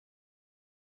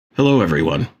Hello,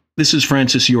 everyone. This is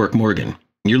Francis York Morgan.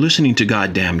 You're listening to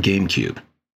Goddamn GameCube.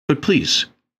 But please,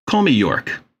 call me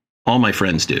York. All my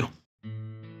friends do.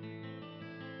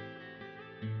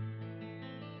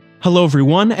 Hello,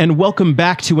 everyone, and welcome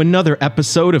back to another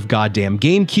episode of Goddamn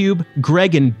GameCube.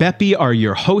 Greg and Beppy are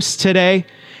your hosts today.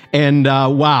 And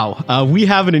we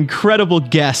have an incredible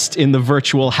guest in the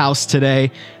virtual house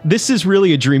today. This is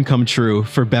really a dream come true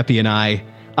for Beppy and I.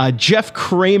 Jeff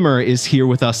Kramer is here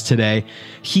with us today.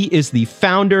 He is the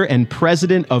founder and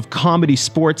president of Comedy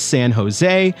Sports San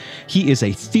Jose. He is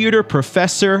a theater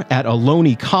professor at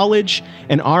Ohlone College,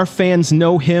 and our fans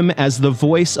know him as the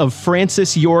voice of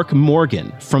Francis York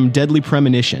Morgan from Deadly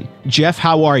Premonition. Jeff,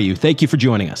 how are you? Thank you for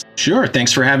joining us. Sure.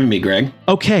 Thanks for having me, Greg.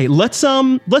 Okay, let's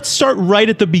start right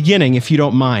at the beginning, if you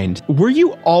don't mind. Were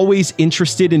you always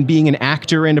interested in being an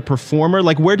actor and a performer?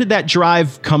 Like, where did that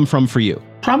drive come from for you?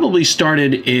 Probably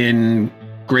started in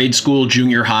grade school,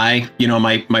 junior high. You know,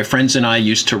 my friends and I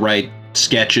used to write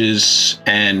sketches,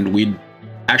 and we'd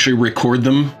actually record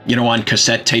them, you know, on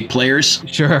cassette tape players.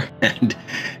 Sure.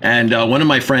 And one of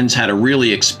my friends had a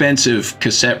really expensive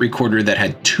cassette recorder that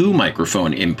had 2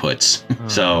 microphone inputs.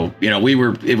 So, you know,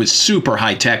 it was super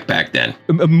high tech back then.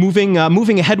 Moving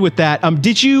ahead with that,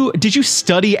 did you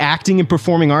study acting and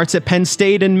performing arts at Penn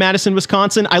State in Madison,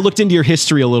 Wisconsin? I looked into your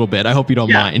history a little bit. I hope you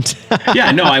don't mind.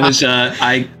 Yeah, no,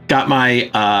 I got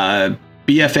my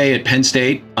BFA at Penn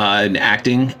State in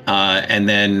acting, and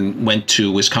then went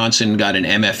to Wisconsin, got an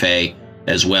MFA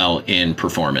as well in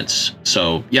performance.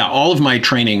 So yeah, all of my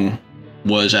training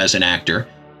was as an actor,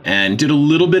 and did a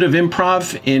little bit of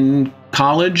improv in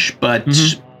college, but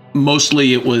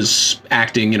mostly it was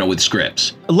acting, you know, with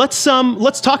scripts. Let's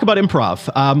talk about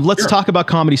improv. Let's talk about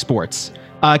Comedy Sports.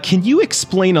 Can you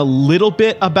explain a little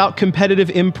bit about competitive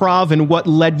improv and what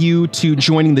led you to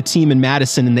joining the team in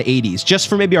Madison in the 80s, just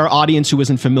for maybe our audience who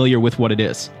isn't familiar with what it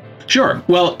is? Sure.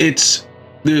 Well,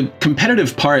 the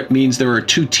competitive part means there are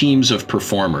 2 teams of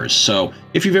performers. So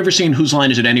if you've ever seen Whose Line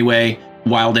Is It Anyway,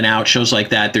 Wild 'N Out, shows like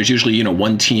that, there's usually, you know,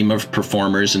 1 team of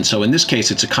performers. And so in this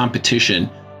case, it's a competition.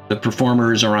 The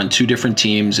performers are on 2 different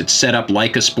teams. It's set up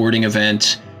like a sporting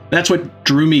event. That's what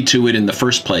drew me to it in the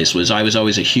first place. Was I was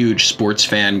always a huge sports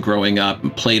fan growing up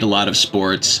and played a lot of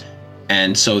sports.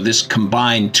 And so this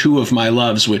combined 2 of my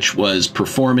loves, which was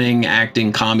performing,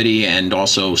 acting, comedy, and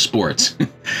also sports.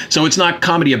 So it's not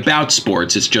comedy about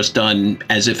sports. It's just done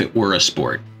as if it were a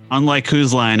sport. Unlike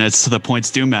Whose Line, it's the points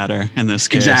do matter in this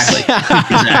case. Exactly.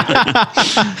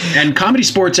 And Comedy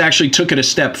Sports actually took it a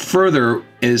step further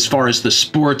as far as the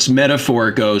sports metaphor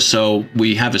goes. So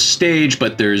we have a stage,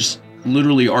 but there's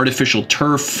literally artificial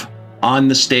turf on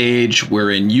the stage.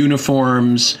 We're in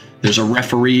uniforms. There's a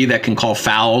referee that can call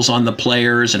fouls on the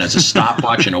players and has a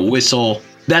stopwatch and a whistle.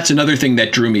 That's another thing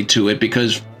that drew me to it,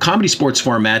 because Comedy Sports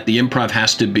format, the improv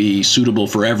has to be suitable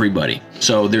for everybody.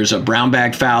 So there's a brown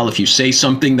bag foul. If you say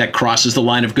something that crosses the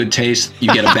line of good taste,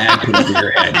 you get a bag put over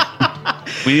your head.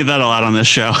 We need that a lot on this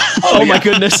show. Oh my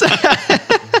goodness.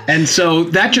 And so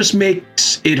that just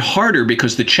makes it harder,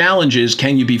 because the challenge is,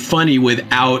 can you be funny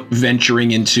without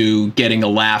venturing into getting a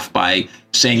laugh by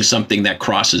saying something that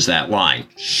crosses that line?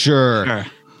 Sure.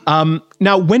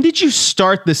 Now, when did you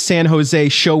start the San Jose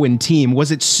show and team?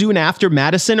 Was it soon after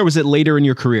Madison, or was it later in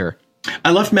your career?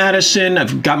 I left Madison.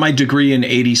 I've got my degree in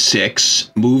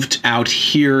 '86, moved out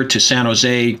here to San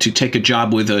Jose to take a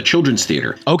job with a children's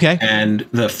theater. Okay. And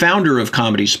the founder of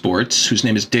Comedy Sports, whose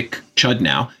name is Dick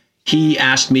Chudnow, he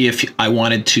asked me if I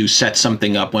wanted to set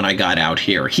something up when I got out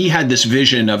here. He had this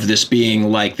vision of this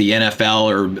being like the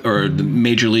NFL or the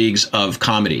major leagues of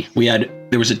comedy.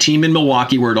 There was a team in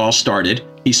Milwaukee where it all started.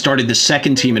 He started the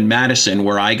second team in Madison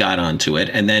where I got onto it.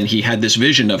 And then he had this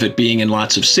vision of it being in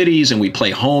lots of cities, and we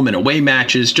play home and away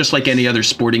matches just like any other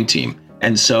sporting team.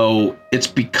 And so it's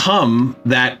become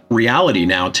that reality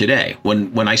now today.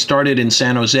 When I started in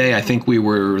San Jose, I think we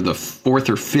were the 4th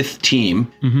or 5th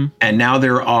team. And now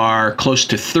there are close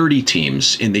to 30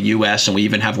 teams in the US, and we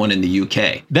even have one in the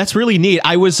UK. That's really neat.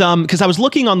 I was because I was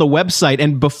looking on the website,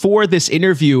 and before this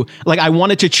interview, like, I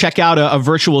wanted to check out a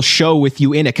virtual show with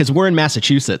you in it, because we're in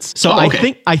Massachusetts. So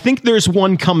okay. I think there's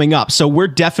one coming up. So we're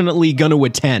definitely going to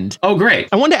attend. Oh, great.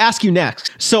 I wanted to ask you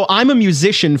next. So I'm a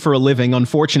musician for a living,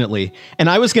 unfortunately. And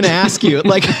I was going to ask you,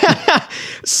 like,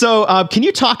 can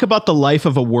you talk about the life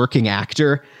of a working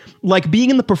actor? Like, being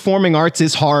in the performing arts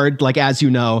is hard, like, as you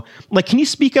know. Like, can you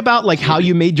speak about, like, how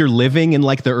you made your living in,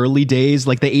 like, the early days,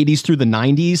 like the 80s through the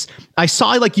 90s? I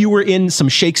saw, like, you were in some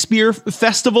Shakespeare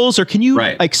festivals, or can you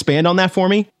expand on that for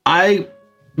me? I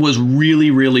was really,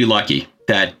 really lucky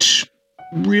that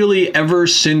really, ever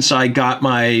since I got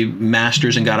my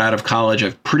master's and got out of college,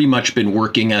 I've pretty much been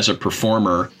working as a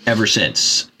performer ever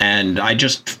since. And I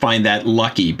just find that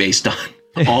lucky based on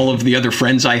all of the other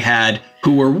friends I had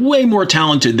who were way more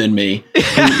talented than me,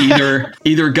 who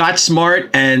either got smart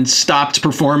and stopped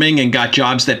performing and got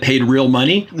jobs that paid real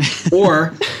money,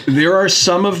 or there are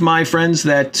some of my friends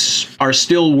that are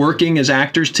still working as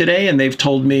actors today, and they've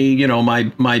told me,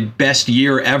 my best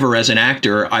year ever as an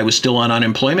actor, I was still on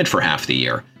unemployment for half the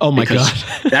year. Oh my God.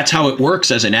 That's how it works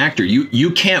as an actor.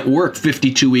 You can't work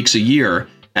 52 weeks a year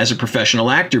as a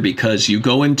professional actor, because you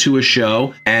go into a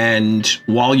show, and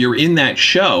while you're in that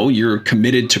show, you're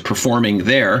committed to performing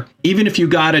there. Even if you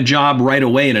got a job right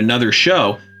away in another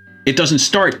show, it doesn't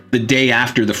start the day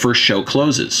after the first show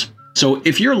closes. So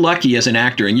if you're lucky as an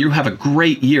actor and you have a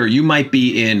great year, you might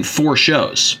be in 4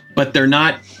 shows, but they're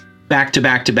not back to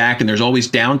back to back, and there's always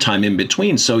downtime in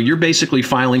between. So you're basically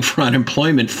filing for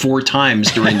unemployment 4 times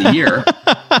during the year.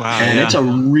 Wow, and it's a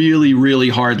really, really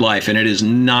hard life, and it is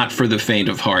not for the faint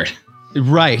of heart.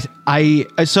 Right.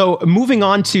 So moving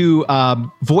on to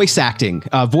voice acting,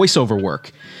 voiceover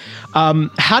work.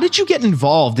 How did you get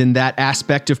involved in that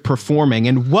aspect of performing,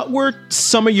 and what were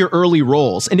some of your early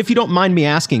roles? And if you don't mind me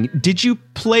asking, did you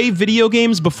play video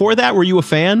games before that? Were you a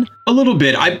fan? A little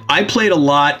bit. I played a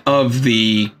lot of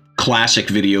the classic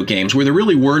video games where there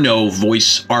really were no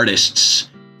voice artists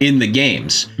in the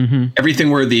games. Mm-hmm.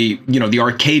 Everything were the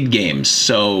arcade games.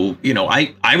 So,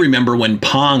 I remember when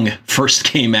Pong first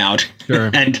came out.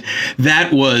 Sure. And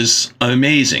that was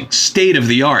amazing. State of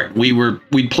the art.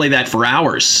 We'd play that for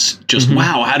hours. Just,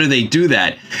 wow, how do they do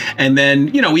that? And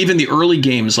then, even the early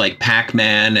games like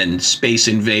Pac-Man and Space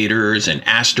Invaders and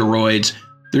Asteroids,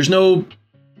 there's no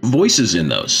voices in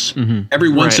those. Mm-hmm. Every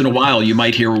once in a while, you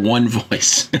might hear one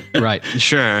voice. Right.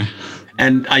 Sure.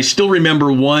 And I still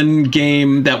remember one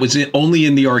game that was only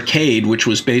in the arcade, which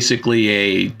was basically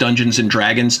a Dungeons and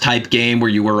Dragons type game where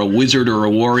you were a wizard or a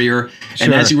warrior. Sure.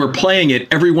 And as you were playing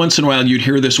it, every once in a while, you'd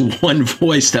hear this one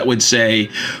voice that would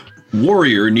say,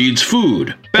 "Warrior needs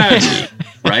food badly,"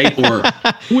 right? Or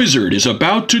 "Wizard is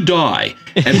about to die."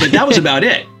 But that was about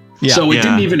it. Yeah. So it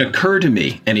didn't even occur to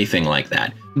me anything like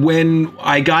that. When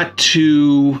I got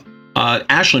to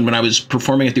Ashland, when I was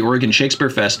performing at the Oregon Shakespeare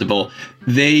Festival,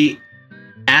 they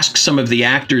asked some of the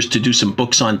actors to do some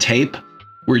books on tape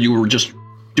where you were just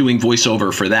doing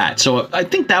voiceover for that. So I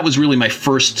think that was really my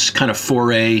first kind of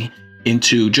foray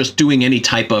into just doing any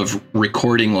type of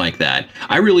recording like that.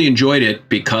 I really enjoyed it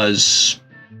because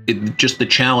just the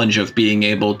challenge of being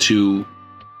able to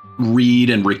read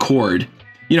and record,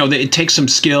 it takes some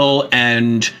skill,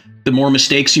 and the more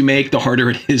mistakes you make, the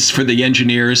harder it is for the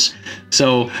engineers.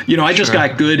 So, I just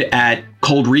got good at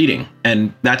cold reading,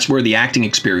 and that's where the acting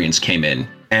experience came in.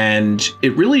 And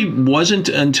it really wasn't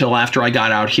until after I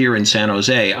got out here in San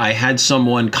Jose, I had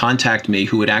someone contact me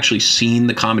who had actually seen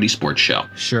the Comedy Sports Show.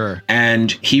 Sure.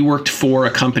 And he worked for a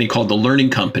company called The Learning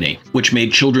Company, which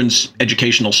made children's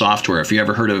educational software. If you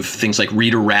ever heard of things like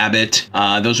Reader Rabbit,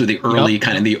 those were the early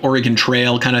kind of the Oregon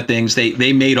Trail kind of things.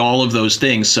 They made all of those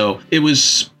things. So it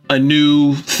was a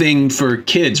new thing for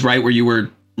kids, right? Where you were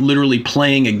literally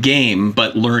playing a game,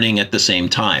 but learning at the same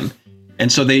time. And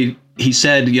so he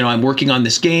said, "I'm working on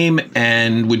this game,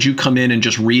 and would you come in and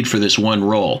just read for this one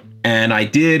role?" And I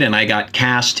did, and I got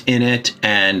cast in it,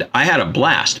 and I had a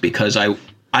blast because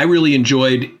I really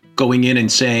enjoyed going in and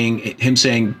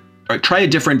saying, try a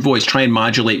different voice, try and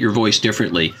modulate your voice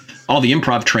differently. All the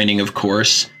improv training, of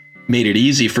course, made it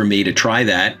easy for me to try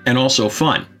that, and also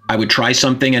fun. I would try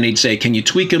something and he'd say, "Can you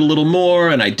tweak it a little more?"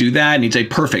 And I'd do that. And he'd say,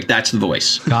 "Perfect, that's the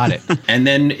voice." Got it. And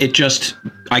then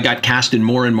I got cast in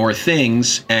more and more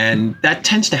things. And that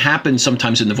tends to happen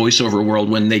sometimes in the voiceover world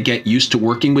when they get used to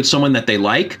working with someone that they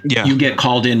like. Yeah. You get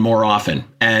called in more often.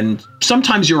 And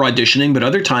sometimes you're auditioning, but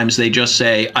other times they just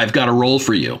say, "I've got a role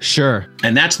for you." Sure.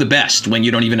 And that's the best, when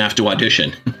you don't even have to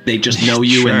audition. They just know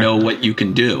you and know what you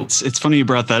can do. It's funny you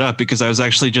brought that up, because I was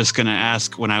actually just going to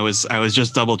ask when I was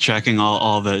just double checking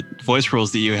all the voice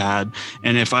roles that you had.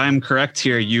 And if I'm correct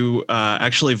here, you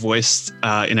actually voiced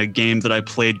in a game that I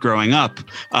played growing up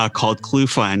called Clue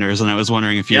Finders. And I was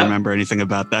wondering if you remember anything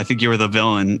about that. I think you were the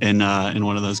villain in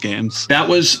one of those games. That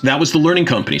was the Learning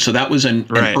Company. So that was an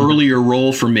earlier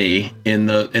role for me in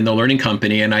the Learning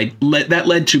Company. And that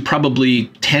led to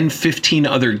probably 10, 15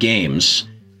 other games.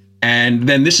 And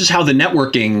then this is how the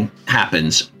networking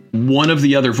happens. one of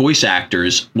the other voice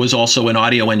actors was also an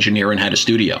audio engineer and had a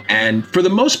studio. And for the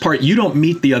most part, you don't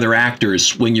meet the other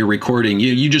actors when you're recording.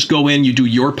 You just go in, you do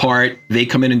your part, they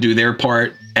come in and do their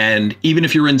part. And even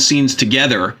if you're in scenes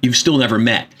together, you've still never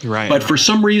met. Right. But for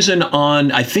some reason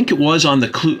I think it was on the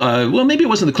Clue, well, maybe it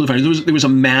wasn't the Clue Finder. There was a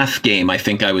math game I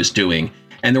think I was doing.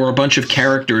 And there were a bunch of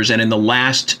characters. And in the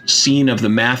last scene of the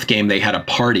math game, they had a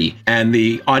party. And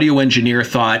the audio engineer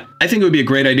thought, I think it would be a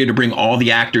great idea to bring all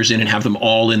the actors in and have them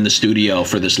all in the studio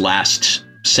for this last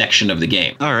section of the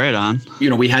game. All right, on.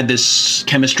 We had this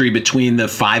chemistry between the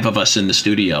 5 of us in the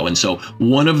studio. And so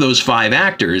one of those 5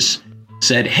 actors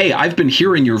said, hey, I've been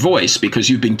hearing your voice because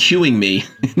you've been cueing me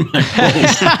in my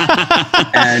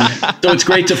roles. And so it's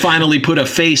great to finally put a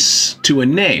face to a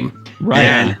name. Right.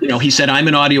 And, he said, I'm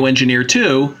an audio engineer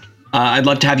too. I'd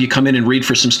love to have you come in and read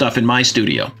for some stuff in my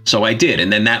studio. So I did.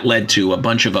 And then that led to a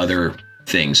bunch of other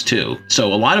things too.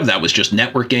 So a lot of that was just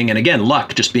networking. And again,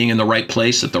 luck, just being in the right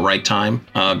place at the right time,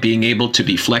 being able to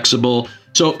be flexible.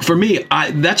 So for me,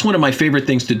 that's one of my favorite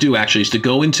things to do, actually, is to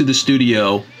go into the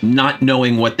studio not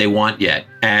knowing what they want yet.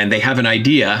 And they have an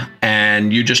idea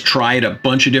and you just try it a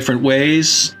bunch of different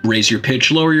ways. Raise your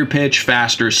pitch, lower your pitch,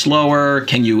 faster, slower.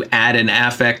 Can you add an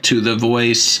affect to the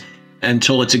voice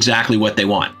until it's exactly what they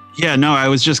want? Yeah, no, I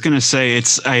was just going to say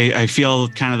I feel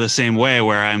kind of the same way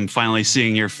where I'm finally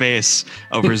seeing your face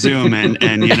over Zoom and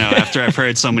after I've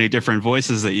heard so many different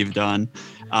voices that you've done.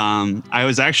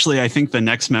 I think the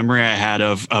next memory I had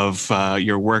of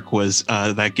your work was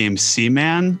that game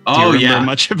Seaman. Do you remember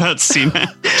much about Seaman?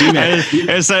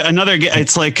 It's another.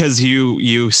 It's like because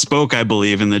you spoke, I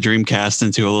believe, in the Dreamcast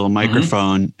into a little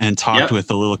microphone and talked with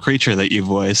the little creature that you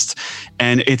voiced,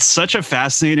 and it's such a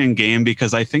fascinating game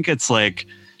because I think it's like.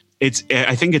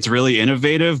 I think it's really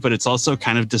innovative, but it's also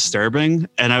kind of disturbing.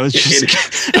 And I was just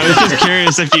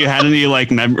curious if you had any like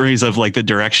memories of like the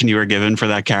direction you were given for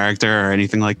that character or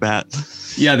anything like that.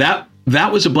 Yeah,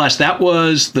 that was a blast. That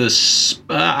was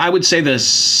I would say the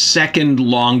second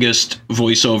longest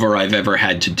voiceover I've ever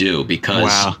had to do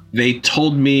because they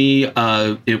told me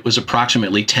it was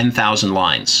approximately 10,000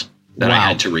 lines that I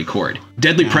had to record.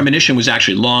 Deadly Premonition was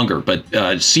actually longer, but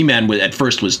Seaman at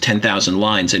first was 10,000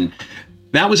 lines. And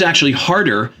that was actually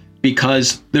harder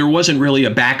because there wasn't really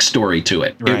a backstory to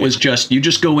it. Right. It was just, you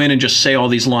just go in and just say all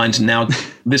these lines. And now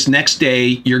this next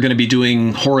day, you're going to be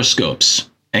doing horoscopes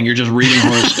and you're just reading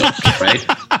horoscopes, right?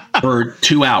 For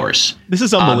 2 hours. This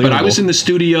is unbelievable. But I was in the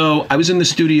studio,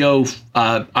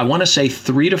 I want to say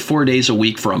 3 to 4 days a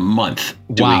week for a month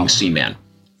doing Seaman.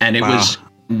 And it was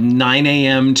 9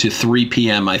 a.m. to 3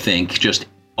 p.m., I think, just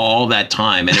all that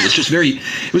time, and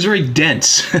it was very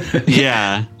dense.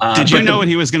 Yeah. Did you know what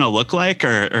he was going to look like,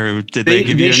 or did they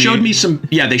give you? They showed me some.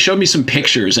 Yeah, they showed me some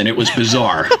pictures, and it was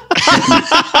bizarre.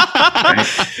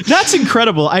 That's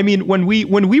incredible. I mean, when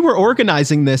we were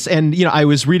organizing this, and I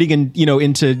was reading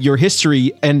into your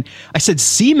history, and I said,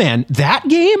 Seaman, that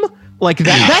game, like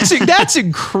that. That's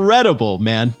incredible,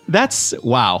 man. That's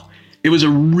wow. It was a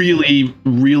really,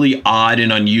 really odd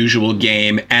and unusual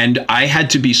game, and I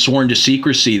had to be sworn to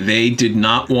secrecy. They did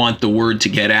not want the word to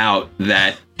get out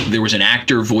that there was an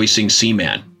actor voicing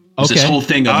Seaman. It was this whole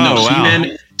thing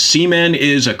of Seaman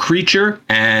is a creature,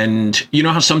 and you know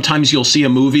how sometimes you'll see a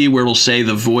movie where it'll say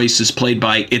the voice is played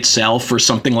by itself or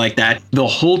something like that? The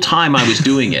whole time I was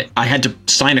doing it, I had to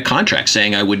sign a contract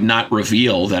saying I would not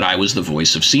reveal that I was the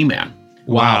voice of Seaman.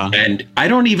 Wow. And I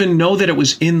don't even know that it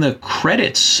was in the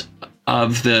credits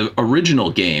of the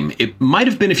original game. It might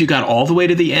have been if you got all the way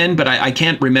to the end, but I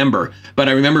can't remember. But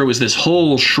I remember it was this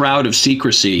whole shroud of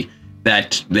secrecy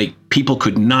that people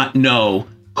could not know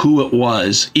who it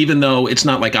was, even though it's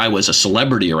not like I was a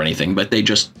celebrity or anything, but they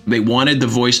wanted the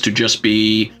voice to just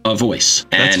be a voice.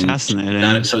 That's and fascinating.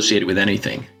 Not associated with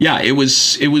anything. Yeah, it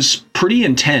was pretty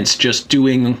intense just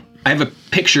doing. I have a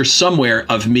picture somewhere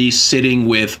of me sitting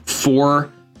with 4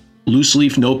 loose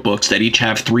leaf notebooks that each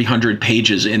have 300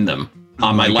 pages in them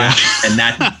on my lap. And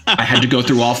that I had to go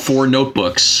through all 4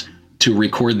 notebooks to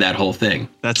record that whole thing.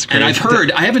 That's great. And I've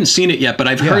heard, I haven't seen it yet, but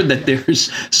I've heard that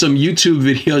there's some YouTube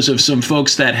videos of some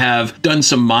folks that have done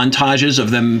some montages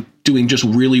of them doing just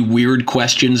really weird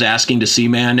questions, asking to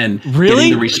Seaman and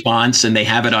getting the response, and they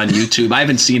have it on YouTube. I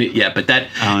haven't seen it yet, but that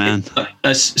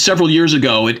several years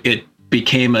ago, it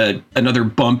became another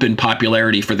bump in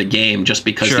popularity for the game just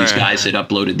because these guys had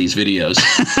uploaded these videos.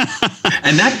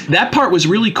 And that part was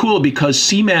really cool because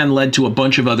Seaman led to a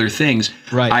bunch of other things.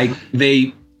 Right.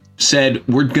 They said,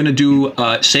 we're going to do,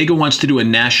 Sega wants to do a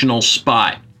national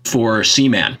spot for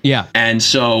Seaman. Yeah. And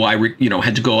so I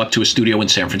had to go up to a studio in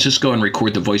San Francisco and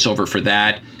record the voiceover for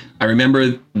that. I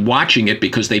remember watching it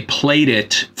because they played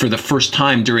it for the first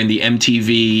time during the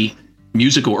MTV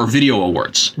musical or video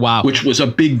awards. Wow. Which was a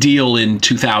big deal in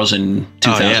 2000,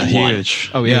 2001.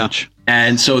 Huge. Oh, yeah. Huge.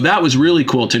 And so that was really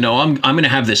cool to know. I'm going to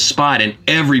have this spot and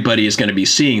everybody is going to be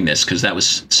seeing this because that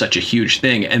was such a huge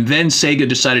thing. And then Sega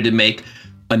decided to make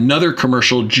another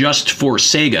commercial just for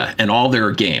Sega and all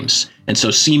their games. And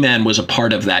so Seaman was a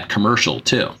part of that commercial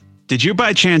too. Did you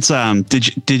by chance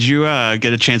did you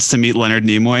get a chance to meet Leonard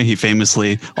Nimoy? He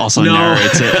famously also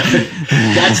narrates it.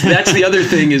 That's the other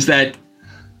thing is that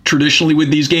traditionally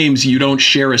with these games, you don't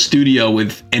share a studio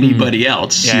with anybody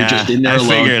else. Yeah, You're just in there alone.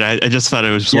 Figured. I just thought it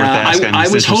was worth asking. I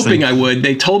was hoping I would.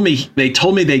 They told me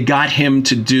they got him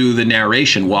to do the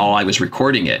narration while I was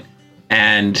recording it.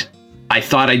 And I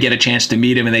thought I'd get a chance to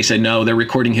meet him, and they said no, they're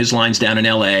recording his lines down in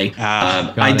LA.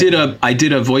 I did a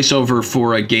voiceover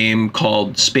for a game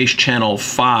called Space Channel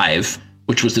 5,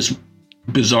 which was this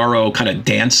bizarro kind of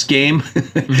dance game.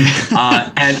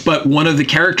 But one of the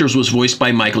characters was voiced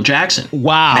by Michael Jackson.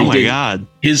 Wow. Oh my God.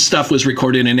 His stuff was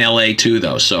recorded in LA too,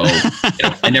 though. So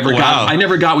I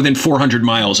never got within 400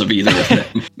 miles of either of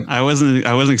them. I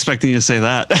wasn't expecting you to say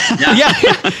that.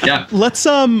 Yeah. Let's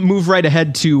move right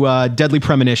ahead to Deadly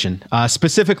Premonition,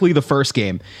 specifically the first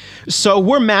game. So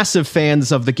we're massive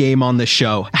fans of the game on the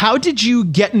show. How did you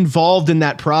get involved in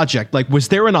that project? Like, was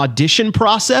there an audition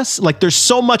process? Like, there's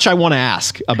so much I want to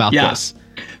ask about this.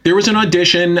 There was an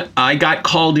audition. I got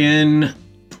called in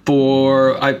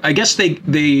for, I guess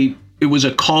it was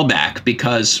a callback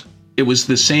because it was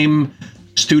the same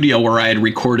studio where I had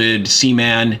recorded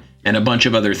Seaman and a bunch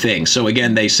of other things. So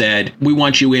again, they said, we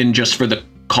want you in just for the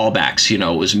callbacks. You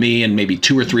know, it was me and maybe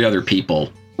 2 or 3 other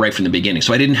people right from the beginning.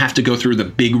 So I didn't have to go through the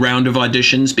big round of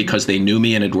auditions because they knew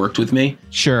me and had worked with me.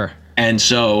 Sure. And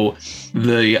so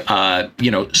the,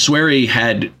 Swery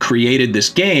had created this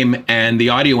game and the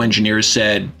audio engineers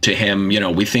said to him,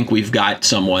 we think we've got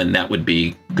someone that would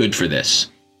be good for this.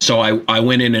 So I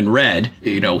went in and read,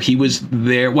 he was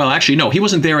there. Well, actually, no, he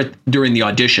wasn't there during the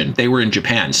audition. They were in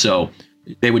Japan. So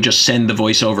they would just send the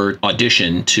voiceover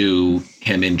audition to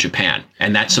him in Japan.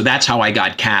 And that's how I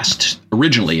got cast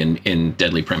originally in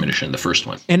Deadly Premonition, the first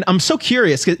one. And I'm so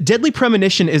curious, 'cause Deadly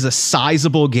Premonition is a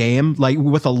sizable game, like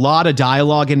with a lot of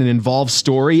dialogue and an involved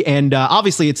story. And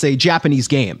obviously it's a Japanese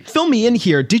game. Fill me in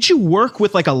here. Did you work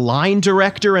with like a line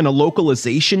director and a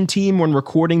localization team when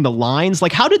recording the lines?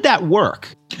 Like, how did that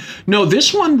work? No,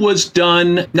 this one was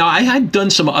done. Now, I had done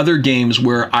some other games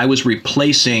where I was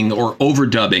replacing or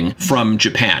overdubbing from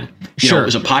Japan. It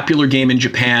was a popular game in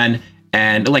Japan.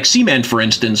 And like Seaman, for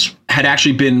instance, had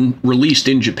actually been released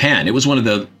in Japan. It was one of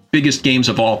the biggest games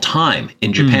of all time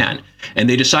in Japan. And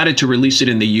they decided to release it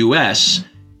in the US.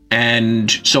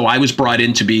 And so I was brought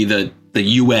in to be the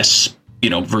US,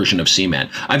 version of Seaman.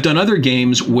 I've done other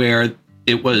games where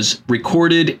it was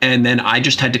recorded and then I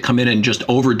just had to come in and just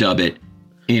overdub it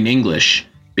in English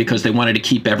because they wanted to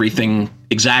keep everything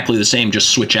exactly the same,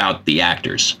 just switch out the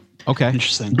actors. Okay.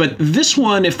 Interesting. But this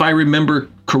one, if I remember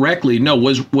correctly,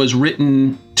 was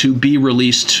written to be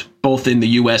released both in the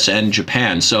US and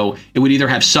Japan. So it would either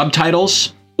have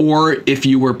subtitles or if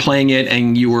you were playing it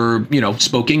and you were,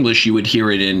 spoke English, you would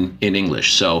hear it in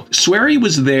English. So Swery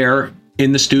was there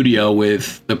in the studio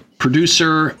with the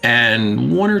producer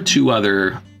and 1 or 2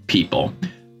 other people.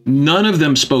 None of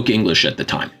them spoke English at the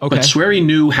time, okay. But Swery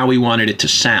knew how he wanted it to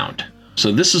sound.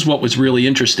 So this is what was really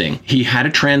interesting. He had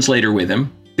a translator with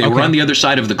him. They were on the other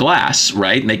side of the glass,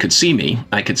 right? And they could see me.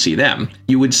 I could see them.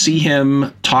 You would see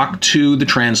him talk to the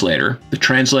translator. The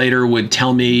translator would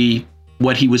tell me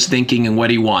what he was thinking and what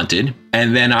he wanted.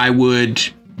 And then I would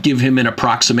give him an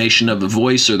approximation of the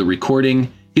voice or the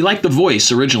recording. He liked the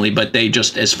voice originally, but they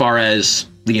just, as far as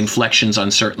the inflections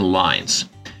on certain lines.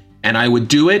 And I would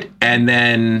do it, and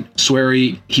then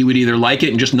Swery, he would either like it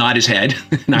and just nod his head,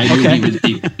 and I knew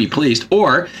he would be pleased,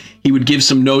 or he would give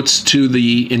some notes to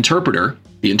the interpreter.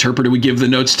 The interpreter would give the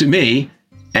notes to me,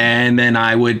 and then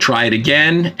I would try it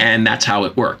again, and that's how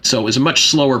it worked. So it was a much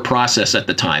slower process at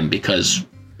the time because,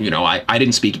 I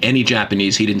didn't speak any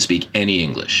Japanese, he didn't speak any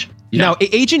English. Yeah. Now,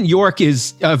 Agent York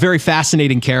is a very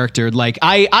fascinating character. Like,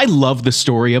 I love the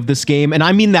story of this game, and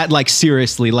I mean that, like,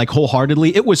 seriously, like,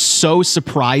 wholeheartedly. It was so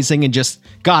surprising and just,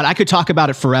 God, I could talk about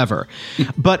it forever.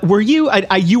 But were you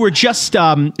were just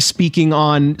speaking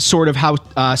on sort of how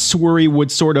Swery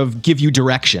would sort of give you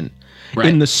direction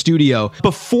in the studio.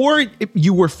 Before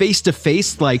you were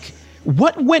face-to-face, like,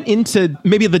 what went into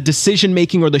maybe the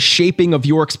decision-making or the shaping of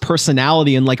York's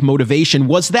personality and like motivation?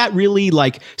 Was that really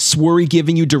like Swery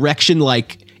giving you direction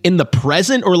like in the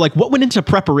present, or like what went into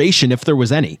preparation if there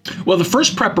was any? Well, the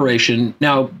first preparation,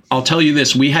 now I'll tell you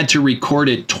this, we had to record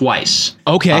it twice.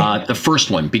 Okay. The first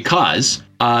one, because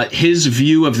his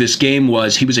view of this game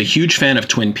was he was a huge fan of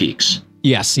Twin Peaks.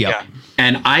 Yes. Yeah.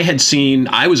 And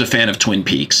I was a fan of Twin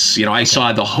Peaks. I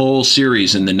saw the whole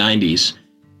series in the 90s.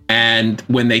 And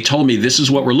when they told me this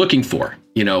is what we're looking for,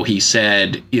 he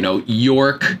said,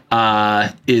 York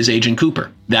is Agent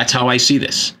Cooper. That's how I see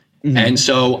this. Mm-hmm. And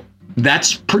so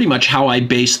that's pretty much how I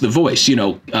based the voice.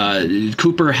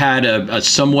 Cooper had a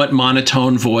somewhat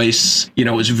monotone voice,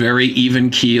 it was very even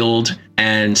keeled.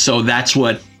 And so that's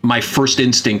what my first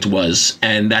instinct was.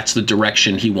 And that's the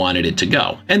direction he wanted it to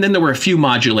go. And then there were a few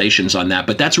modulations on that.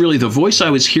 But that's really the voice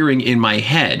I was hearing in my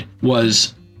head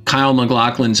was Kyle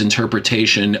MacLachlan's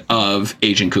interpretation of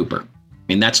Agent Cooper.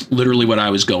 That's literally what I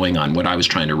was going on, what I was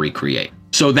trying to recreate.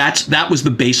 So that was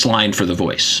the baseline for the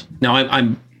voice. Now,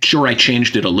 I'm sure I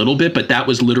changed it a little bit, but that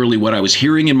was literally what I was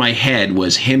hearing in my head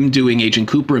was him doing Agent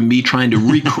Cooper and me trying to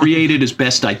recreate it as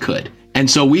best I could. And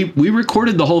so we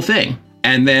recorded the whole thing.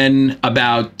 And then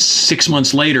about 6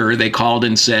 months later, they called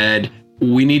and said,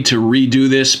 we need to redo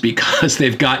this because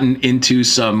they've gotten into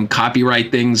some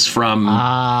copyright things from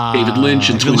David Lynch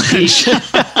and Twin Peaks.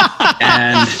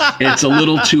 And it's a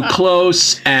little too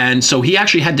close. And so he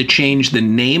actually had to change the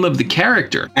name of the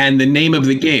character and the name of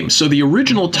the game. So the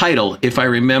original title, if I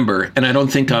remember, and I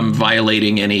don't think I'm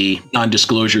violating any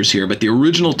non-disclosures here, but the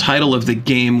original title of the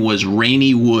game was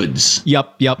Rainy Woods.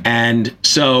 Yep. And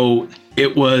so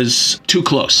it was too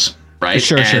close, right?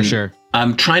 Sure.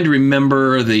 I'm trying to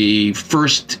remember the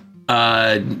first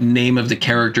name of the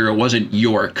character. It wasn't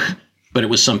York, but it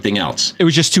was something else. It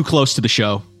was just too close to the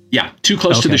show. Yeah, too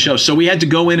close to the show. So we had to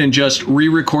go in and just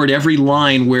re-record every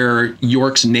line where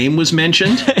York's name was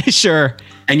mentioned. Sure.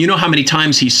 And you know how many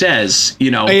times he says,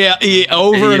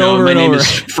 over and over. My name is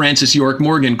Francis York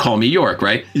Morgan. Call me York,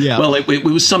 right? Yeah. Well, it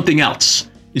was something else.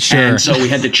 Sure. And so we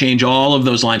had to change all of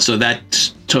those lines. So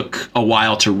that took a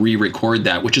while to re-record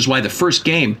that, which is why the first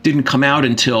game didn't come out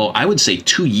until, I would say,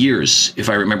 2 years, if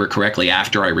I remember correctly,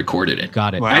 after I recorded it.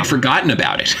 Got it. Wow. I'd forgotten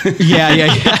about it. Yeah.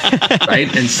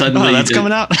 Right? And suddenly that's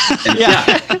coming out.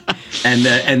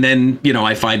 And then,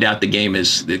 I find out the game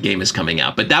is coming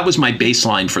out. But that was my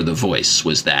baseline for the voice,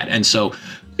 was that. And so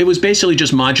it was basically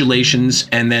just modulations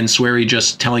and then Swery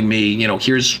just telling me,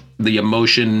 here's the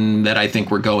emotion that I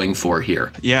think we're going for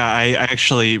here. Yeah, I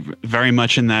actually very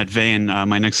much in that vein.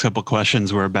 My next couple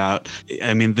questions were about,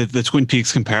 the Twin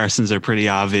Peaks comparisons are pretty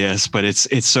obvious, but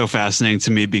it's so fascinating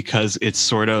to me because it's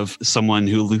sort of someone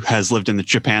who has lived in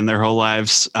Japan their whole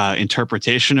lives,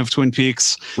 interpretation of Twin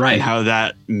Peaks, right? And how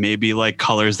that maybe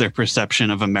colors their perception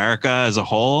of America as a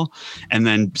whole, and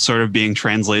then sort of being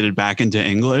translated back into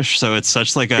English. So it's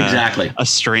such a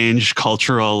strange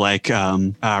cultural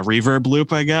reverb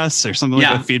loop, I guess. Or something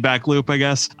like a feedback loop, I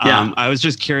guess. I was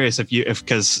just curious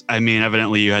because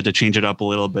evidently you had to change it up a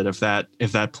little bit if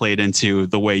that played into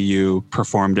the way you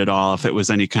performed it all, if it was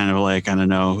any kind of I don't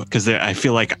know, because I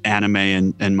feel like anime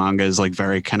and manga is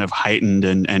very kind of heightened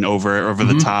and over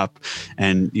the top.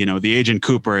 And, the Agent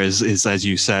Cooper is, as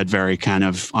you said, very kind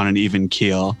of on an even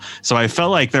keel. So I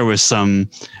felt like there was some,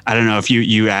 I don't know if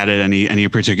you added any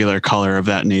particular color of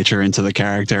that nature into the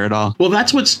character at all. Well,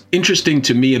 that's what's interesting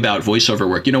to me about voiceover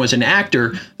work. As an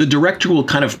actor, the director will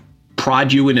kind of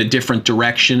prod you in a different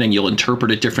direction and you'll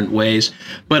interpret it different ways.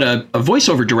 But a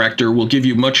voiceover director will give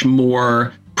you much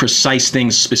more precise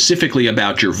things specifically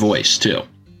about your voice, too.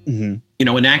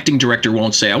 Mm-hmm. An acting director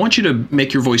won't say, I want you to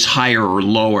make your voice higher or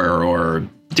lower or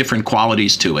different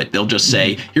qualities to it. They'll just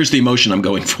say, here's the emotion I'm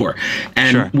going for.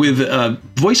 And with a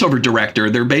voiceover director,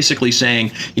 they're basically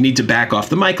saying, you need to back off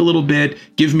the mic a little bit,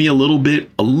 give me a little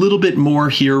bit more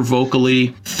here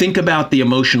vocally, think about the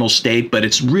emotional state, but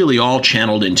it's really all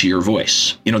channeled into your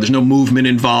voice. There's no movement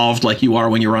involved like you are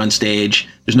when you're on stage.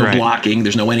 There's no blocking.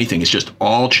 There's no anything. It's just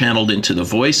all channeled into the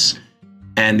voice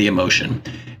and the emotion.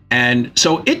 And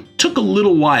so it took a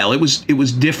little while. It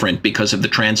was different because of the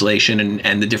translation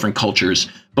and the different cultures,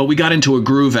 but we got into a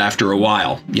groove after a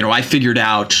while. I figured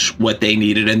out what they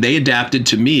needed and they adapted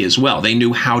to me as well. They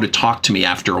knew how to talk to me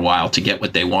after a while to get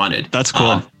what they wanted. That's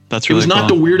cool. That's really It was not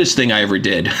the weirdest thing I ever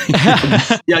did.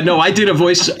 I did a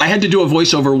voice. I had to do a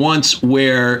voiceover once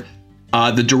where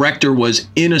the director was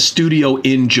in a studio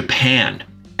in Japan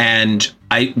and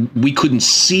we couldn't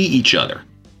see each other.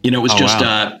 It was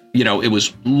it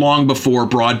was long before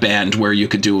broadband where you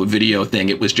could do a video thing.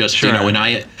 It was just, they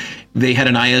had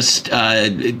an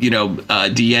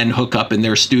DN hookup in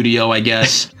their studio, I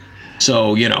guess.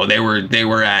 So, they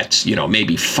were at,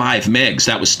 maybe 5 megs.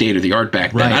 That was state of the art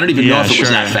back then. Right. I don't even know if it was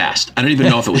that fast.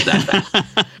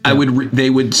 They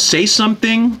would say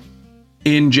something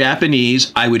in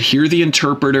Japanese. I would hear the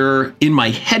interpreter in my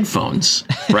headphones,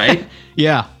 right?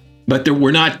 Yeah. But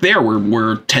we're not there.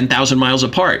 We're 10,000 miles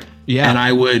apart. Yeah. And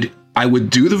I would I would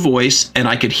do the voice and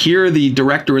I could hear the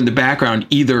director in the background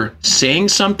either saying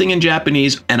something in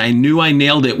Japanese, and I knew I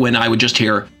nailed it when I would just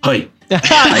hear, "Hey."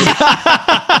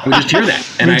 I would just hear that,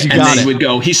 and they would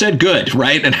go, "He said good,"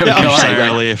 right? And I would go, "All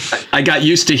right." I got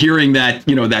used to hearing that,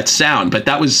 that sound, but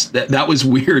that was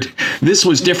weird. This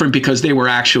was different because they were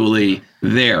actually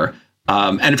there.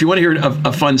 And if you want to hear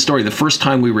a fun story, the first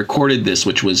time we recorded this,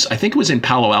 which was, I think it was in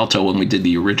Palo Alto when we did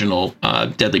the original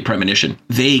Deadly Premonition,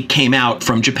 they came out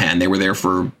from Japan. They were there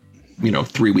for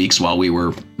 3 weeks while we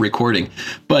were recording,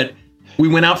 but we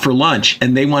went out for lunch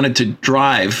and they wanted to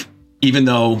drive, even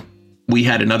though we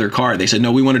had another car. They said,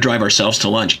 "No, we want to drive ourselves to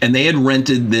lunch." And they had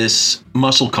rented this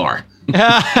muscle car.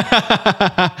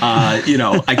 I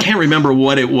can't remember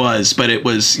what it was, but it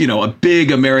was, a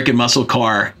big American muscle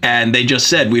car. And they just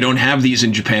said, "We don't have these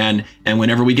in Japan. And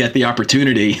whenever we get the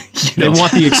opportunity, they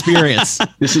want the experience."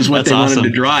 This is what they wanted to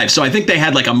drive. So I think they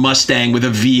had like a Mustang with a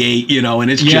V8,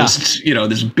 and it's just,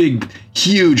 this big,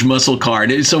 huge muscle car.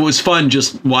 And so it was fun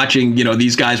just watching,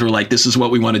 these guys were like, "This is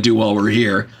what we want to do while we're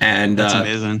here." And that's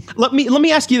amazing. Let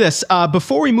me ask you this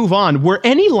before we move on. Were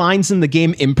any lines in the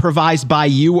game improvised by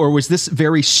you, or was this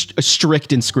very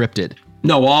strict and scripted?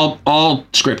 No, all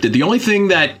scripted. The only thing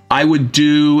that I would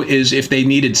do is if they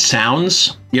needed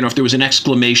sounds, if there was an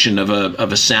exclamation of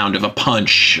a sound, of a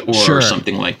punch or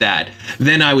something like that,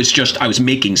 then I was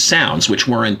making sounds which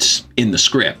weren't in the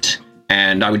script.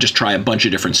 And I would just try a bunch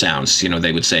of different sounds.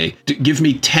 They would say, "Give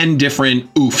me 10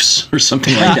 different oofs," or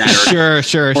something like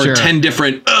that. Or 10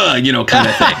 different, kind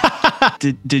of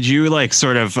thing. Did you like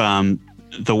sort of,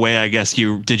 the way, I guess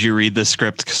did you read the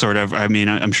script sort of? I mean,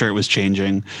 I'm sure it was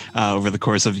changing over the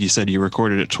course of, you said you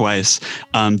recorded it twice.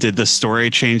 Did the story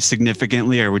change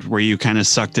significantly, or were you kind of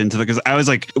sucked into the, because I was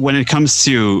like, when it comes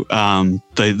to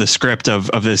the script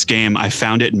of this game, I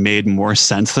found it made more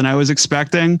sense than I was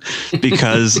expecting,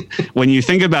 because when you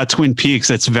think about Twin Peaks,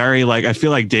 it's very like, I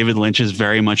feel like David Lynch is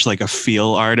very much like a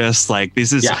feel artist. Like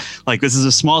this is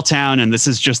a small town and this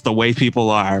is just the way people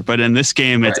are. But in this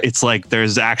game, it's like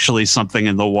there's actually something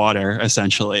in the water,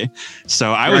 essentially.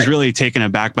 So I was really taken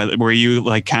aback by were you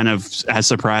like kind of as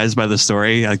surprised by the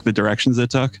story, like the directions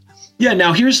it took? Yeah.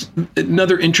 Now here's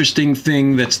another interesting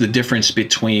thing that's the difference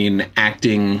between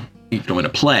acting in a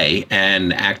play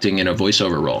and acting in a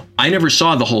voiceover role. I never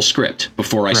saw the whole script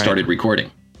before I started recording.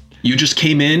 You just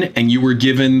came in and you were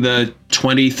given the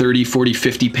 20, 30, 40,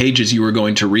 50 pages you were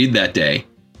going to read that day.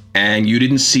 And you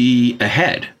didn't see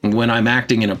ahead. When I'm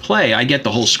acting in a play, I get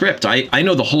the whole script. I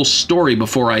know the whole story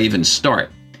before I even start.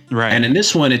 Right. And in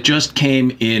this one, it just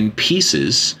came in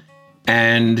pieces,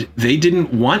 and they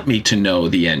didn't want me to know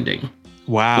the ending.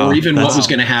 Wow. Or even what was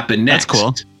going to happen next. That's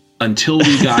cool. Until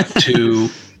we got to,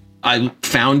 I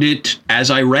found it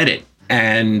as I read it.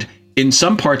 And in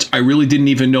some parts, I really didn't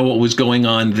even know what was going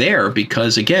on there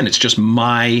because, again, it's just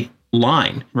my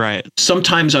line. Right.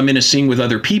 Sometimes I'm in a scene with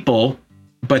other people,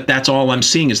 but that's all I'm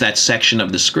seeing is that section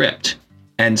of the script.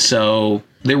 And so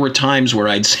there were times where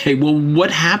I'd say, well,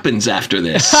 what happens after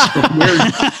this?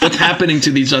 What's happening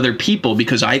to these other people?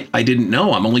 Because I didn't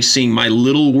know. I'm only seeing my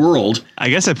little world. I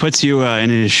guess it puts you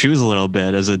in his shoes a little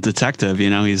bit as a detective.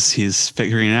 He's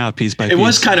figuring it out piece by piece. It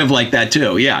was kind of like that,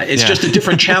 too. Yeah. It's just a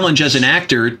different challenge as an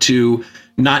actor to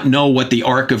not know what the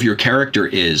arc of your character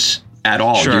is at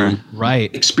all. Sure. You're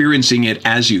experiencing it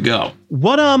as you go.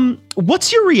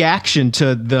 What's your reaction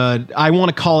to the, I want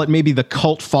to call it maybe the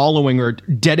cult following or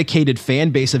dedicated fan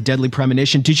base of Deadly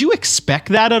Premonition? Did you expect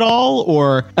that at all?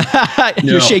 Or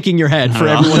you're shaking your head for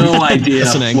everyone? No idea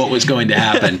listening. What was going to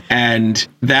happen. And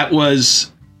that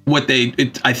was what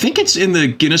I think it's in the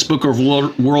Guinness Book of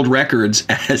World Records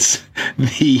as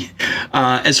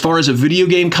as far as a video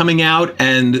game coming out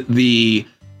and the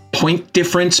point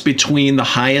difference between the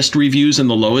highest reviews and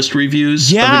the lowest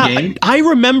reviews of the game. I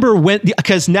remember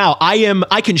because now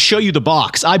I can show you the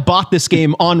box. I bought this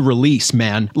game on release,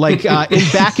 man, like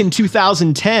back in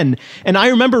 2010. And I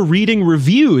remember reading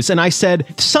reviews and I said,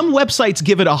 some websites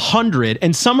give it 100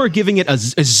 and some are giving it a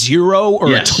 0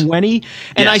 or a 20.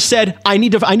 And I said, I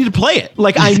need to play it.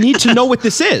 Like, I need to know what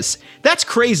this is. That's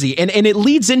crazy. And it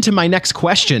leads into my next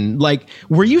question. Like,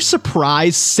 were you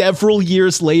surprised several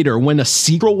years later when a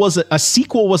sequel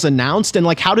was announced, and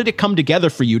like, how did it come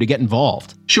together for you to get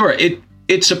involved? Sure.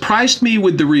 It surprised me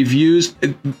with the reviews.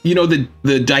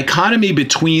 The dichotomy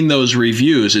between those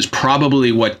reviews is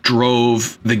probably what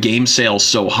drove the game sales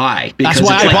so high. That's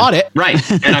why I bought it. Right.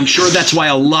 And I'm sure that's why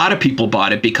a lot of people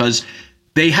bought it, because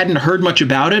they hadn't heard much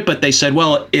about it, but they said,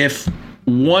 well, if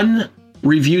one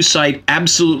review site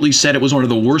absolutely said it was one of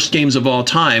the worst games of all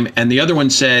time, and the other one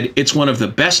said it's one of the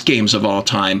best games of all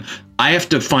time, I have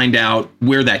to find out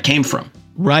where that came from.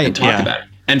 Right. And talk about it.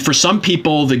 And for some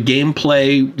people, the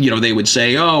gameplay, they would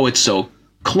say, oh, it's so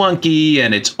clunky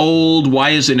and it's old.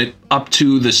 Why isn't it up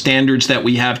to the standards that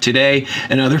we have today?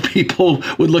 And other people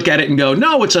would look at it and go,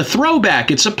 no, it's a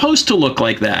throwback. It's supposed to look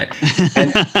like that.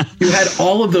 And you had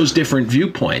all of those different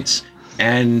viewpoints.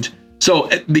 And so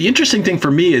the interesting thing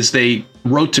for me is they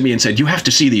wrote to me and said, you have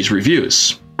to see these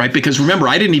reviews, right? Because remember,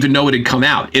 I didn't even know it had come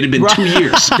out. It had been 2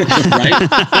 years,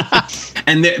 right?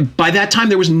 And by that time,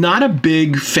 there was not a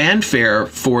big fanfare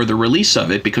for the release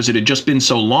of it because it had just been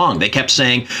so long. They kept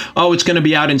saying, oh, it's going to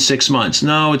be out in 6 months.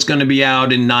 No, it's going to be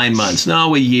out in 9 months.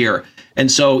 No, a year.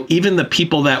 And so even the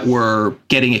people that were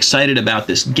getting excited about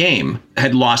this game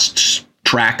had lost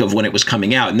track of when it was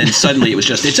coming out. And then suddenly it was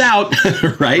just, it's out,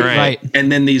 right?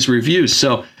 And then these reviews.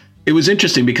 So it was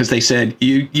interesting because they said,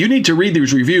 you need to read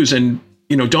these reviews and,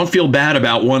 don't feel bad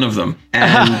about one of them.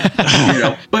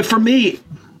 And, but for me,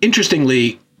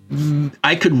 interestingly,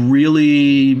 I could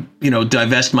really,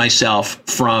 divest myself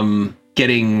from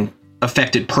getting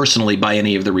affected personally by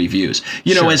any of the reviews.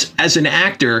 Sure. As an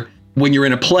actor, when you're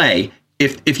in a play,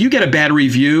 if you get a bad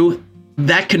review,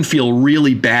 that can feel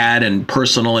really bad and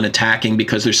personal and attacking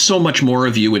because there's so much more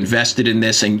of you invested in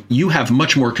this and you have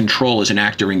much more control as an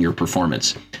actor in your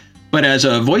performance. But as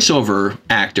a voiceover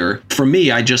actor, for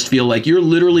me, I just feel like you're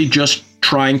literally just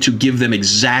trying to give them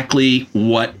exactly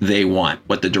what they want,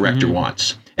 what the director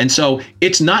wants. And so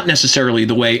it's not necessarily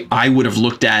the way I would have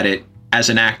looked at it as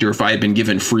an actor if I had been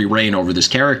given free reign over this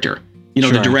character. Sure.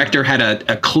 The director had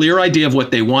a clear idea of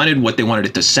what they wanted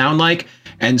it to sound like.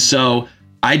 And so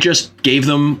I just gave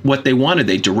them what they wanted.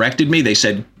 They directed me. They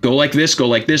said, go like this, go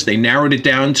like this. They narrowed it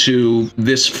down to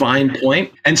this fine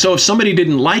point. And so if somebody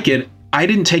didn't like it, I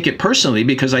didn't take it personally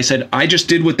because I said, I just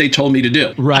did what they told me to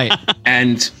do. Right.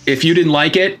 And if you didn't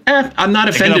like it, I'm not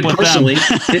offended personally.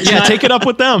 Take it up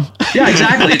with them. Yeah,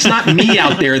 exactly. It's not me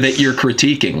out there that you're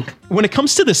critiquing. When it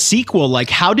comes to the sequel,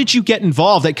 how did you get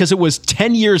involved? Because it was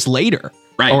 10 years later,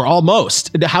 right? Or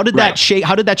almost. How did that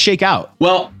shake out?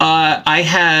 Well, I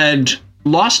had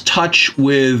lost touch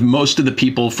with most of the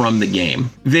people from the game.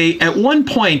 They, at one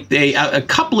point, a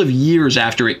couple of years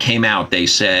after it came out, they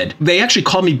said, they actually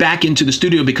called me back into the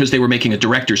studio because they were making a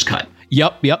director's cut.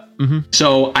 Yep. Mm-hmm.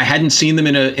 So I hadn't seen them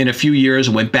in a few years,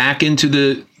 went back into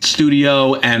the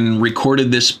studio and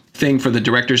recorded this thing for the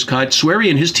director's cut.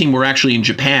 Swery and his team were actually in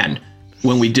Japan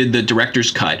when we did the director's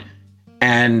cut.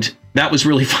 And that was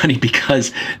really funny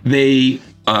because the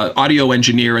audio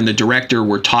engineer and the director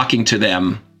were talking to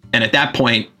them. And at that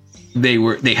point, they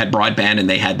had broadband and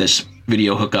they had this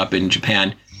video hookup in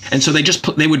Japan. And so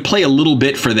they would play a little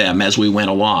bit for them as we went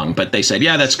along. But they said,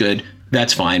 yeah, that's good.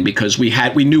 That's fine. Because we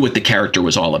knew what the character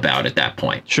was all about at that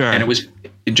point. Sure. And it was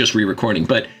just re-recording.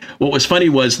 But what was funny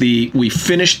was we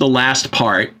finished the last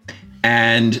part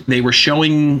and they were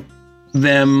showing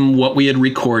them what we had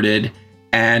recorded.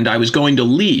 And I was going to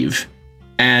leave.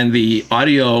 And the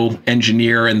audio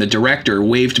engineer and the director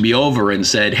waved me over and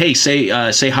said, hey, say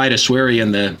hi to Swery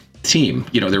and the team.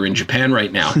 They're in Japan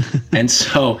right now. And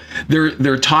so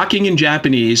they're talking in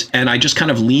Japanese. And I just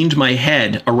kind of leaned my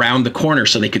head around the corner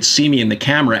so they could see me in the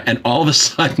camera. And all of a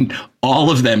sudden, all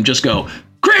of them just go,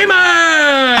 Kramer!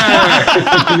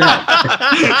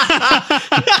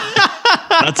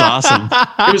 That's awesome.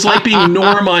 It was like being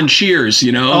Norm on Cheers,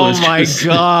 Oh my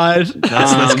God.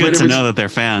 That's good to know that they're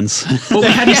fans. Well,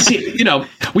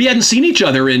 we hadn't seen each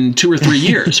other in 2 or 3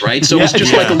 years, right? So it was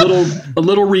just like a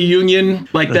little reunion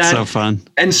like that. That's so fun.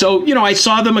 And so, I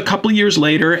saw them a couple years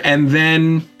later, and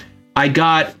then I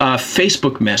got a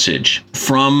Facebook message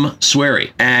from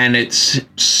Swery, and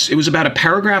it was about a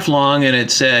paragraph long, and it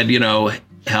said,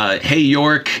 hey,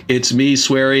 York, it's me,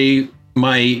 Swery.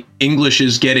 My English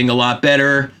is getting a lot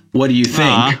better. What do you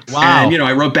think? Wow. And,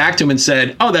 I wrote back to him and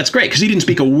said, oh, that's great. Because he didn't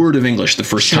speak a word of English the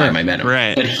first time I met him.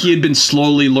 Right. But he had been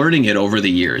slowly learning it over the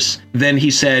years. Then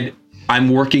he said, I'm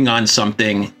working on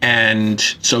something. And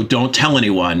so don't tell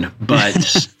anyone.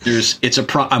 But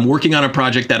I'm working on a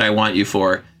project that I want you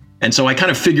for. And so I kind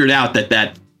of figured out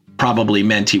that probably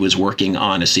meant he was working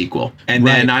on a sequel. And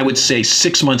then I would say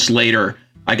 6 months later,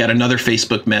 I got another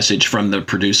Facebook message from the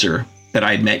producer that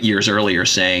I had met years earlier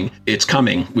saying, it's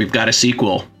coming. We've got a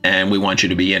sequel and we want you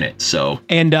to be in it. So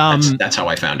that's how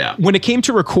I found out. When it came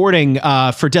to recording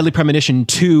for Deadly Premonition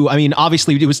 2, I mean,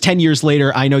 obviously it was 10 years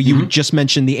later. I know you just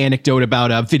mentioned the anecdote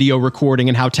about video recording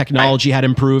and how technology had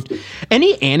improved.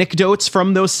 Any anecdotes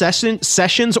from those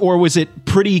sessions, or was it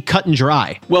pretty cut and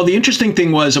dry? Well, the interesting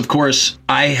thing was, of course,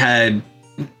 I had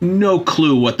no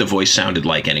clue what the voice sounded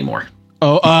like anymore.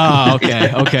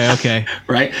 Okay.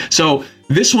 Right. So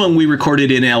this one we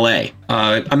recorded in LA.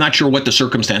 I'm not sure what the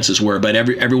circumstances were, but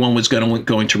everyone was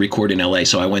going to record in LA.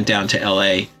 So I went down to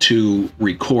LA to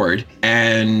record,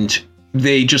 and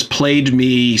they just played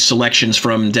me selections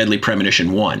from Deadly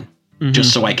Premonition 1.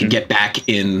 Just so I could get back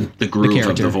in the groove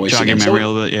of the voice again. Memory a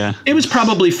little bit, yeah. It was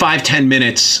probably 5-10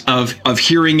 minutes of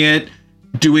hearing it,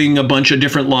 doing a bunch of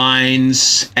different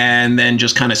lines, and then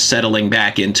just kind of settling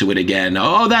back into it again.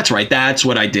 Oh, that's right. That's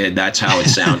what I did. That's how it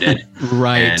sounded.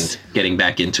 Right. And getting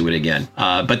back into it again.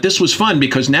 But this was fun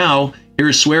because now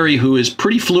here's Swery, who is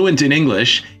pretty fluent in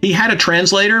English. He had a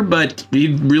translator, but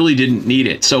he really didn't need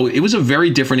it. So it was a very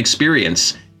different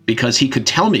experience, because he could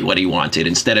tell me what he wanted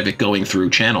instead of it going through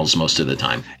channels most of the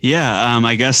time. Yeah,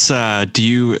 I guess. Do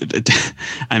you?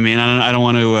 I mean, I don't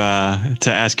want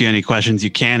to ask you any questions you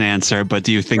can't answer, but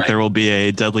do you think there will be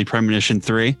a Deadly Premonition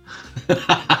 3?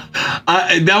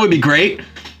 That would be great.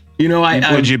 You know,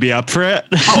 would you be up for it?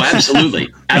 Oh, absolutely,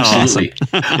 absolutely.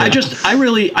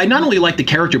 Awesome. I not only liked the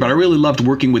character, but I really loved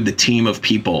working with the team of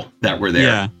people that were there.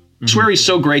 Yeah, Swery's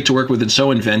so great to work with and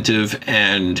so inventive,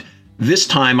 and this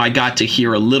time I got to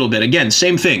hear a little bit. Again,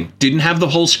 same thing. Didn't have the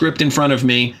whole script in front of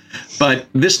me, but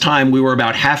this time we were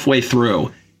about halfway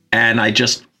through, and I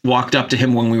just walked up to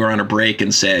him when we were on a break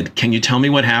and said, "Can you tell me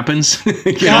what happens?" At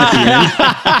the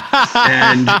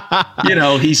end.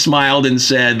 And he smiled and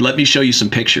said, "Let me show you some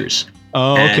pictures."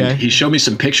 Oh, okay. And he showed me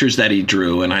some pictures that he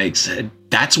drew, and I said,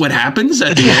 "That's what happens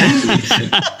at the end?" He said,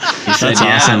 That's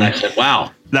 "Yeah." awesome. And I said,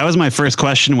 "Wow." That was my first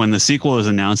question when the sequel was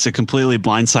announced. It completely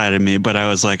blindsided me, but I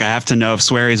was like, I have to know if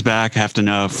Swery's back. I have to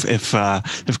know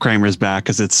if Kramer's back,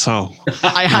 because it's so.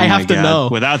 I have to know.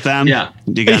 Without them, Yeah.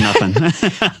 you got nothing.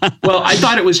 Well, I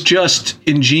thought it was just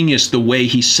ingenious the way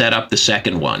he set up the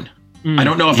second one. I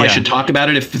don't know if I should talk about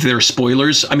it if there are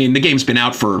spoilers. I mean, the game's been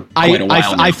out for quite a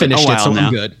while now. I finished it, so now.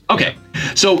 I'm good. Okay.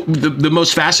 So the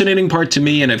most fascinating part to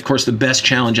me, and of course the best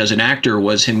challenge as an actor,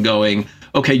 was him going,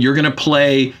 okay, you're going to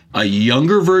play a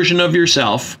younger version of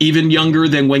yourself, even younger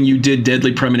than when you did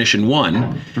Deadly Premonition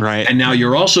 1. Right. And now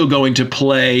you're also going to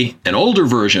play an older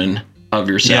version of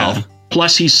yourself. Yeah.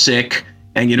 Plus he's sick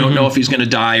and you don't know if he's going to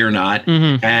die or not.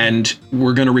 And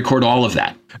we're going to record all of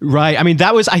that. Right. I mean,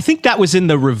 I think that was in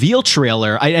the reveal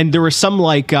trailer. And there were some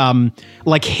like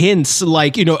hints,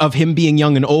 of him being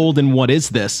young and old and what is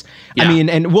this? Yeah. I mean,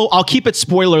 and I'll keep it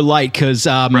spoiler light because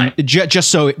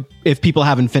just so if people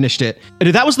haven't finished it.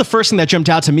 That was the first thing that jumped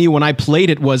out to me when I played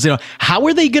it was, how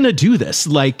are they going to do this?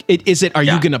 Like, are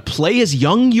you going to play as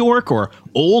young York or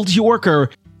old York or?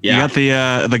 Yeah. You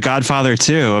got the Godfather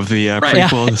 2 of the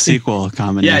prequel sequel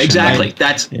combination. Yeah, exactly.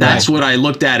 Right? That's what I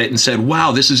looked at it and said,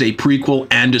 wow, this is a prequel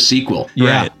and a sequel.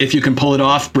 Yeah. If you can pull it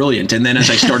off, brilliant. And then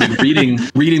as I started reading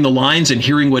the lines and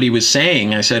hearing what he was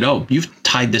saying, I said, oh, you've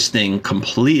tied this thing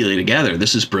completely together.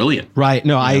 This is brilliant. Right.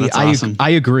 No, awesome.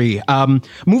 I agree.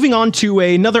 Moving on to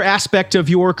another aspect of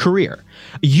your career.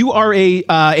 You are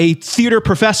a theater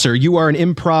professor. You are an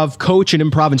improv coach and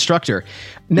improv instructor.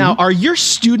 Now, are your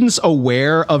students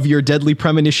aware of your Deadly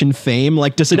Premonition fame?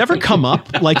 Like, does it ever come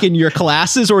up like in your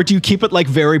classes, or do you keep it like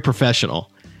very professional?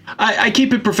 I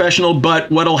keep it professional, but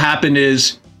what'll happen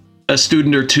is a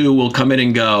student or two will come in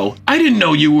and go, I didn't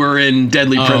know you were in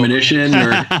Deadly Premonition,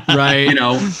 or right,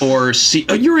 or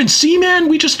you're in Seaman.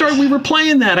 We were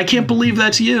playing that. I can't believe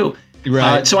that's you.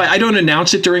 Right. So I don't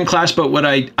announce it during class, but what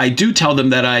I do tell them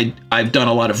that I've done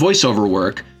a lot of voiceover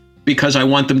work, because I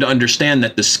want them to understand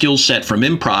that the skill set from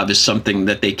improv is something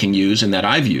that they can use and that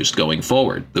I've used going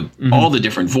forward. All the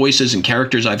different voices and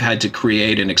characters I've had to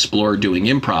create and explore doing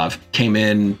improv came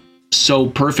in so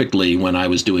perfectly when I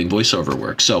was doing voiceover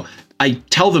work. So I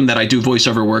tell them that I do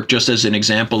voiceover work just as an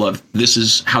example of this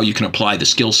is how you can apply the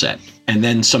skill set. And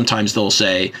then sometimes they'll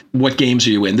say, what games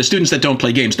are you in? The students that don't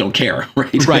play games don't care,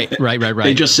 right? Right.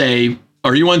 They just say,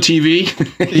 are you on TV?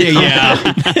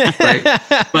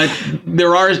 Right? But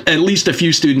there are at least a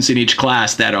few students in each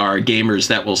class that are gamers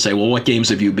that will say, well, what games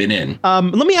have you been in?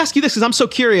 Let me ask you this, because I'm so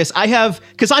curious.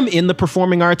 Because I'm in the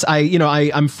performing arts.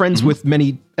 I'm friends with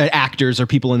many actors or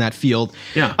people in that field.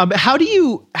 Yeah. How do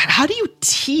you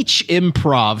teach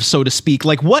improv, so to speak?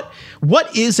 Like, what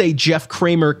is a Jeff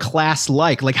Kramer class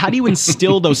like? Like, how do you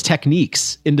instill those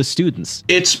techniques into students?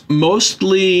 It's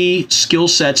mostly skill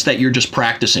sets that you're just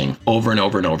practicing over and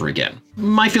over and over again.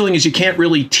 My feeling is you can't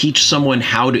really teach someone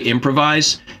how to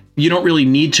improvise. You don't really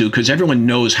need to, because everyone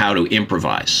knows how to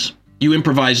improvise. You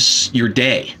improvise your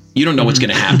day. You don't know what's going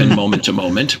to happen moment to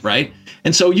moment, right?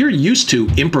 And so you're used to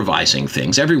improvising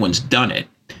things. Everyone's done it.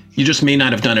 You just may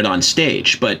not have done it on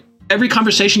stage, but every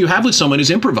conversation you have with someone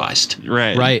is improvised.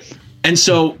 Right. Right. And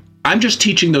so I'm just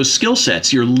teaching those skill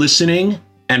sets. You're listening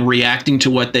and reacting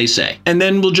to what they say. And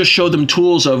then we'll just show them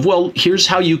tools of, well, here's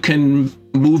how you can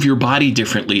move your body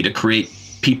differently to create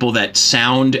people that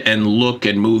sound and look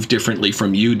and move differently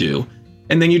from you do.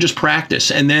 And then you just practice.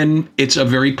 And then it's a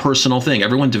very personal thing.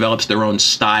 Everyone develops their own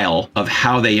style of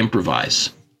how they improvise.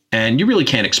 And you really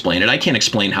can't explain it. I can't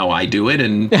explain how I do it,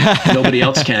 and nobody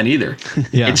else can either.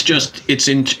 Yeah. It's just, it's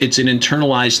an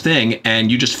internalized thing,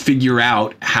 and you just figure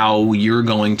out how you're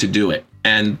going to do it.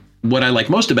 And what I like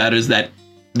most about it is that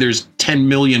there's 10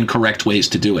 million correct ways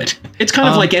to do it. It's kind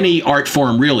of like any art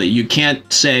form, really. You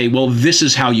can't say, well, this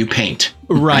is how you paint.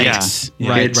 Right.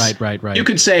 Yeah. Right. You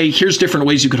could say, here's different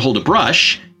ways you could hold a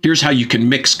brush. Here's how you can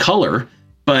mix color.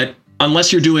 But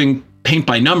unless you're doing paint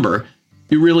by number,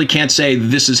 you really can't say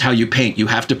this is how you paint. You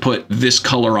have to put this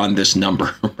color on this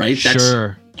number, right?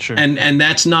 Sure. And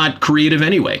that's not creative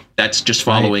anyway. That's just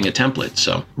following a template.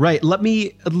 So right. Let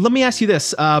me ask you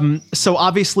this. So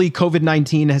obviously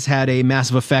COVID-19 has had a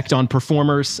massive effect on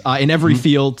performers in every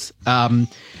field.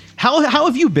 How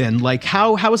have you been? Like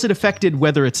how has it affected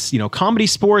whether it's, comedy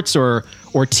sports or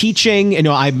teaching?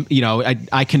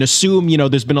 I can assume,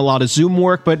 there's been a lot of Zoom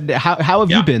work, but how have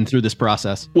you been through this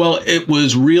process? Well, it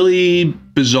was really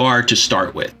bizarre to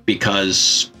start with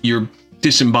because you're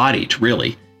disembodied,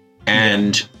 really.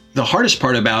 And the hardest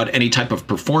part about any type of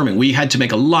performing, we had to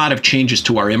make a lot of changes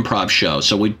to our improv show.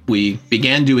 So we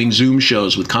began doing Zoom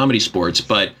shows with Comedy Sports,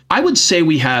 but I would say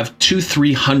we have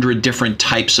 200-300 different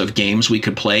types of games we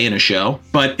could play in a show.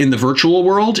 But in the virtual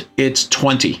world, it's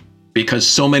 20 because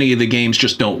so many of the games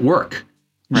just don't work.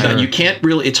 Right. So you can't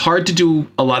really, it's hard to do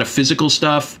a lot of physical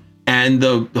stuff. And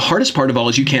the hardest part of all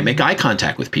is you can't make eye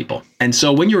contact with people. And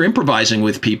so when you're improvising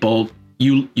with people,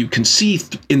 you can see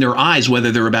in their eyes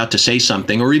whether they're about to say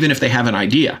something or even if they have an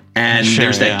idea. And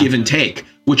there's that give and take,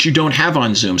 which you don't have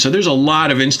on Zoom. So there's a lot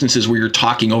of instances where you're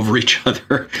talking over each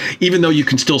other, even though you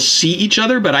can still see each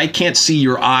other, but I can't see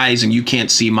your eyes and you can't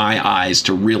see my eyes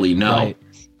to really know.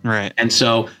 Right. And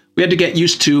so we had to get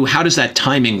used to how does that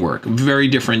timing work? Very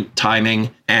different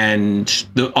timing, and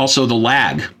also the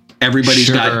lag. Everybody's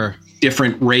got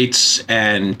different rates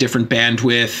and different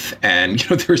bandwidth. And,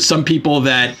 there's some people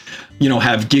that,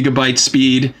 have gigabyte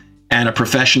speed and a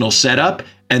professional setup.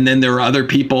 And then there are other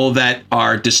people that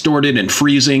are distorted and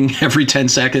freezing every 10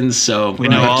 seconds. So we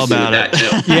know all about it.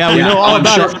 Too. We know all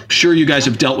about it. Sure, you guys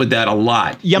have dealt with that a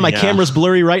lot. Yeah, my camera's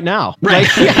blurry right now. Right.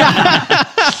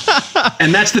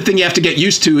 And that's the thing you have to get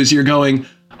used to is you're going,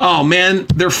 oh man,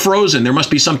 they're frozen. There must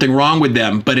be something wrong with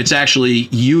them, but it's actually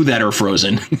you that are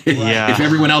frozen. If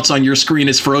everyone else on your screen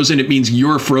is frozen, it means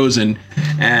you're frozen,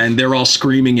 and they're all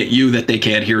screaming at you that they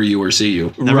can't hear you or see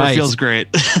you. Never feels great.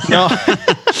 No.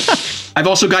 I've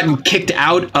also gotten kicked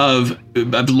out of,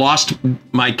 I've lost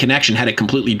my connection, had it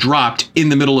completely dropped in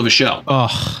the middle of a show.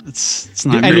 Oh, it's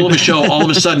not in the middle of a show, all of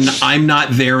a sudden, I'm not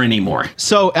there anymore.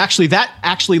 So that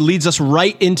actually leads us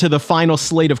right into the final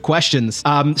slate of questions.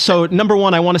 So number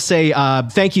one, I want to say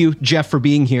thank you, Jeff, for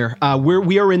being here.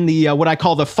 We are in the what I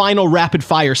call the final rapid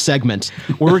fire segment,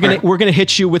 where we're gonna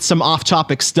hit you with some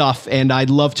off-topic stuff, and I'd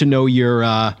love to know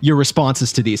your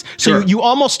responses to these. So you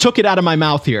almost took it out of my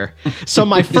mouth here. So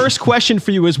my first question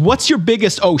for you is, what's your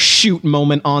biggest oh shoot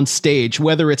moment on stage,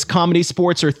 whether it's comedy,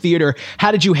 sports, or theater?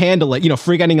 How did you handle it?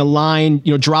 Forgetting a line,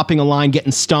 dropping a line,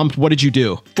 getting stumped. What did you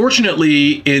do?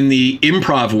 Fortunately, in the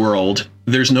improv world,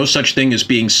 there's no such thing as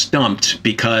being stumped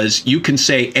because you can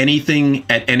say anything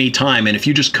at any time. And if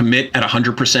you just commit at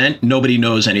 100%, nobody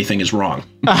knows anything is wrong.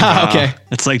 Okay.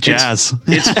 It's like jazz.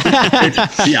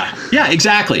 Yeah,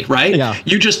 exactly. Right. Yeah.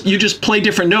 You just play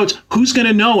different notes. Who's going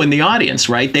to know in the audience?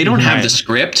 Right. They don't have the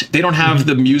script. They don't have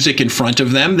the music in front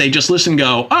of them. They just listen and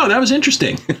go, oh, that was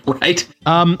interesting. Right.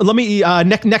 Let me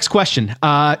next question.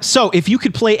 So if you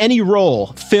could play any role,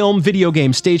 film, video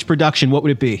game, stage production, what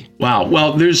would it be? Wow.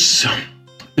 Well, there's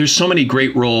so many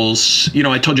great roles.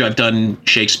 I told you I've done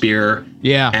Shakespeare.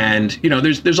 Yeah. And,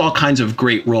 there's all kinds of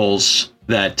great roles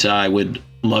that I would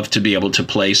love to be able to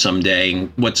play someday.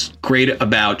 What's great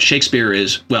about Shakespeare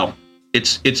is, well,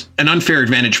 it's an unfair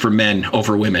advantage for men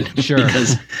over women. Sure.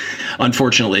 Because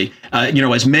unfortunately,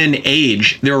 as men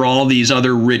age, there are all these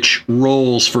other rich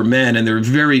roles for men, and there are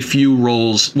very few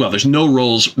roles. Well, there's no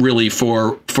roles really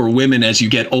for women as you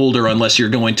get older, unless you're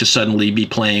going to suddenly be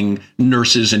playing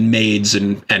nurses and maids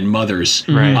and mothers.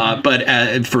 Right.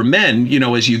 But for men,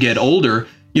 as you get older,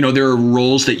 there are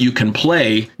roles that you can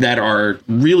play that are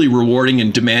really rewarding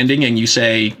and demanding. And you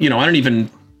say, I don't even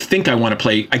think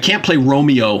I can't play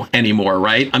Romeo anymore,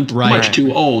 right? I'm much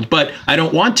too old, but I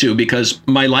don't want to because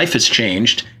my life has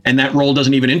changed and that role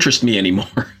doesn't even interest me anymore.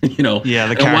 Yeah,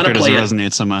 the character doesn't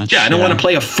resonate so much. Yeah, I don't want to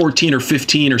play a 14 or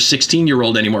 15 or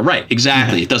 16-year-old anymore. Right,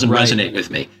 exactly. It doesn't resonate with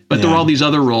me. But there are all these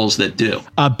other roles that do.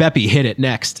 Beppy, hit it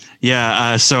next.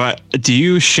 Yeah. So do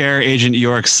you share Agent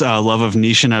York's love of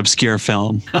niche and obscure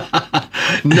film?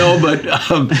 No,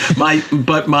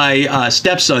 but my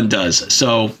stepson does.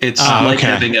 So it's like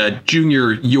having a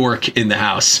junior York in the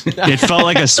house. It felt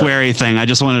like a sweary thing. I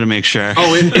just wanted to make sure.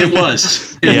 Oh, it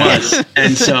was. It was.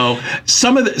 And so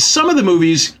some of the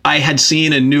movies I had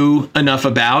seen and knew enough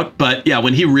about, but yeah,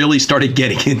 when he really started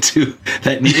getting into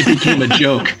that, it became a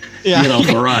joke.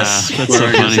 For us. That's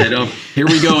so funny. Said, here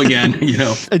we go again.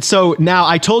 And so now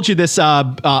I told you this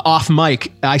off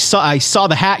mic. I saw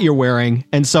the hat you're wearing,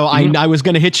 and so I was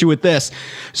going to hit you with this.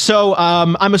 So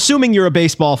I'm assuming you're a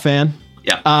baseball fan.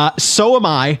 Yeah. So am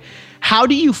I. How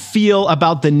do you feel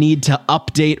about the need to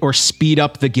update or speed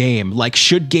up the game? Like,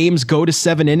 should games go to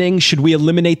 7 innings? Should we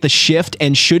eliminate the shift?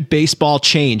 And should baseball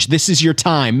change? This is your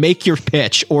time. Make your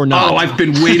pitch or not. Oh, I've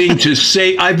been waiting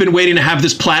to have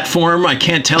this platform. I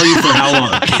can't tell you for how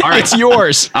long. All right. It's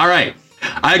yours. All right.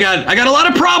 I got a lot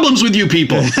of problems with you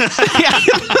people.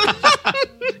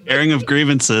 Airing of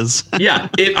grievances. Yeah,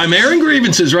 I'm airing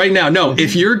grievances right now. No,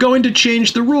 if you're going to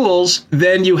change the rules,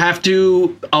 then you have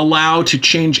to allow to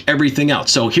change everything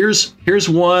else. So here's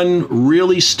one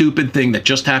really stupid thing that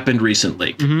just happened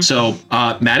recently. So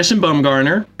Madison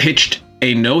Bumgarner pitched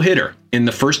a no-hitter in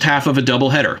the first half of a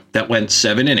doubleheader that went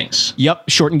 7 innings. Yep,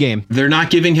 shortened game. They're not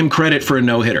giving him credit for a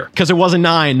no-hitter. Because it wasn't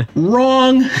 9.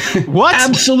 Wrong. What?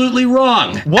 Absolutely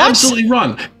wrong. What? Absolutely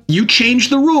wrong. You changed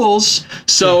the rules,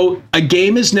 so a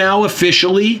game is now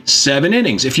officially 7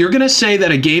 innings. If you're going to say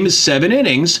that a game is 7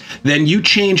 innings, then you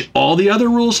change all the other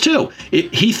rules too.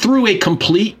 He threw a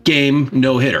complete game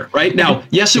no-hitter, right? Now,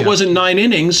 yes, it wasn't 9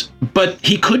 innings, but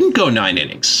he couldn't go 9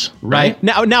 innings, right?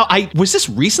 Now, was this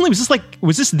recently? Was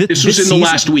this This was in the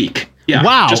last week. Yeah.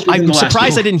 Wow. I'm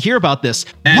surprised I didn't hear about this.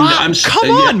 And wow.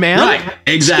 Come on, man. Right.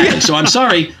 Exactly. So I'm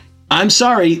sorry.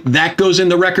 That goes in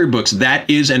the record books. That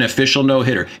is an official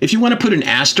no-hitter. If you want to put an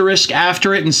asterisk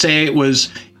after it and say it was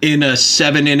in a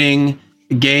 7-inning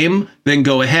game, then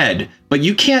go ahead. But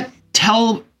you can't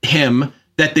tell him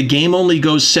that the game only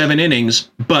goes 7 innings,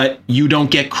 but you don't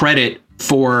get credit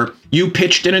for you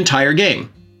pitched an entire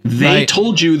game. They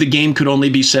told you the game could only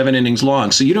be 7 innings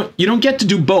long. So you don't get to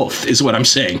do both, is what I'm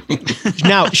saying.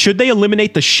 Now, should they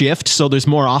eliminate the shift so there's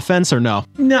more offense or no?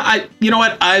 No, you know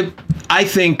what? I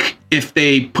think if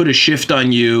they put a shift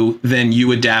on you, then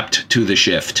you adapt to the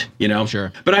shift,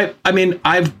 Sure. But I mean,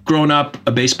 I've grown up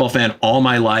a baseball fan all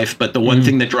my life, but the one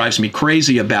thing that drives me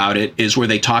crazy about it is where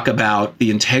they talk about the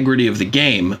integrity of the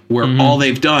game, where all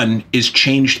they've done is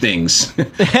change things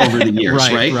over the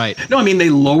years, right? No, I mean, they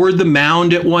lowered the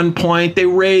mound at one point, they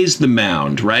raised the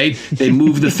mound, right? They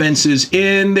moved the fences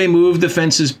in, they moved the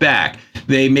fences back.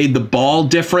 They made the ball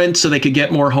different so they could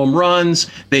get more home runs.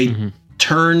 They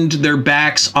turned their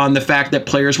backs on the fact that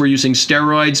players were using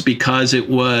steroids because it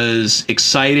was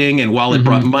exciting and while it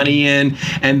brought money in.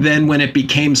 And then when it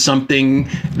became something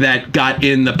that got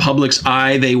in the public's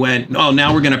eye, they went, oh,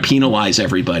 now we're going to penalize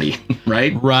everybody,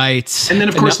 right? Right. And then,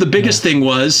 of course, the biggest thing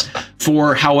was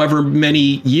for however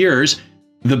many years,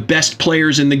 the best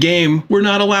players in the game were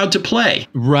not allowed to play.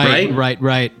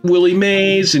 Right. Willie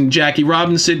Mays and Jackie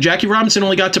Robinson. Jackie Robinson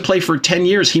only got to play for 10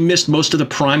 years. He missed most of the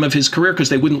prime of his career because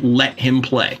they wouldn't let him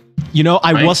play.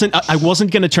 I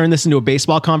wasn't going to turn this into a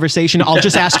baseball conversation. I'll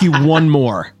just ask you one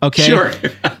more. Okay. Sure.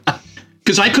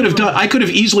 Because I could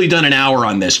have easily done an hour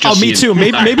on this. Me too.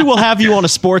 Maybe we'll have you on a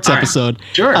sports episode.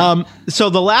 Sure. So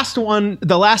the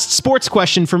last sports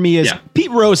question for me is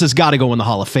Pete Rose has got to go in the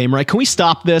Hall of Fame, right? Can we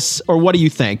stop this, or what do you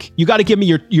think? You got to give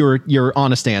me your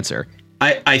honest answer.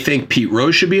 I think Pete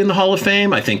Rose should be in the Hall of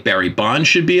Fame. I think Barry Bonds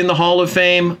should be in the Hall of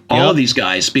Fame. All of these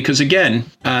guys, because again,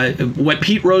 what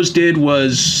Pete Rose did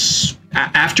was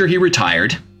after he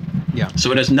retired. Yeah.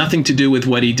 So it has nothing to do with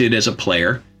what he did as a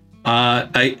player.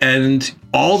 And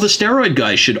all the steroid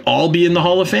guys should all be in the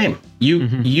Hall of Fame.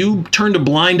 You turned a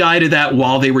blind eye to that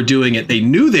while they were doing it. They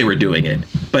knew they were doing it,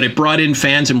 but it brought in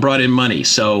fans and brought in money.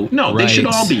 So no, they should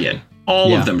all be in.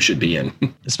 All of them should be in.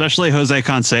 Especially Jose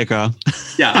Canseco.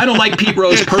 Yeah, I don't like Pete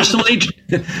Rose personally. Just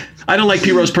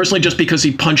because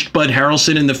he punched Bud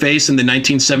Harrelson in the face in the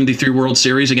 1973 World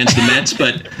Series against the Mets.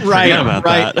 But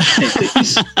that.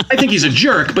 I think he's a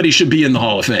jerk, but he should be in the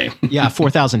Hall of Fame. Yeah,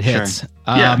 4,000 hits.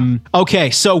 Sure.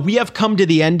 Okay, so we have come to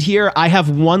the end here. I have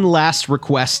one last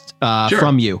request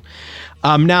from you.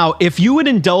 Now, if you would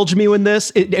indulge me with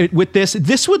this,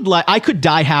 I could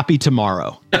die happy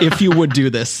tomorrow if you would do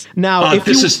this. Now,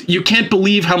 you can't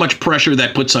believe how much pressure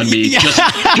that puts on me.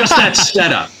 Just that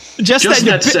setup. Just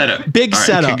that setup. Big All right.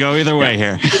 setup. Could go either way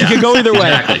here. You could go either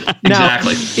way. Now,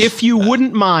 Exactly. if you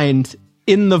wouldn't mind,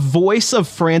 in the voice of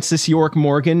Francis York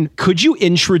Morgan, could you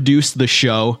introduce the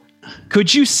show?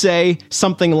 Could you say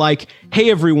something like, "Hey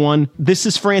everyone, this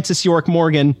is Francis York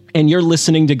Morgan, and you're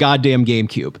listening to Goddamn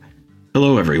GameCube."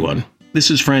 Hello, everyone. This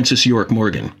is Francis York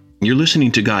Morgan. You're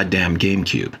listening to Goddamn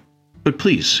GameCube. But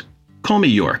please, call me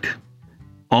York.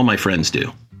 All my friends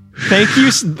do. Thank you.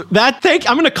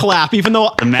 I'm going to clap, even though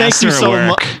thank you so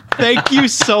much. Thank you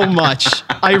so much.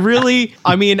 I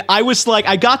was like,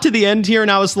 I got to the end here and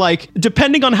I was like,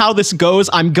 depending on how this goes,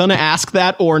 I'm going to ask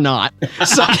that or not.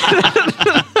 So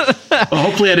Well,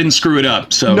 hopefully I didn't screw it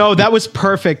up. So no, that was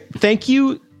perfect. Thank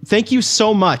you. Thank you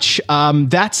so much.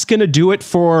 That's gonna do it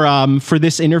for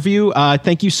this interview.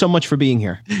 Thank you so much for being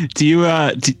here. Do you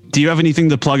have anything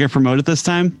to plug or promote at this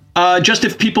time? Just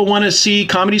if people want to see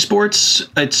comedy sports,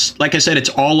 it's like I said, it's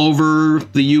all over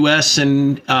the U.S.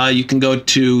 and you can go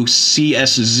to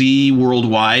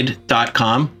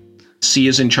cszworldwide.com. C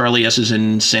as in Charlie, S as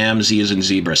in Sam, Z as in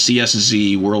Zebra.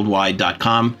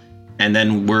 cszworldwide.com. And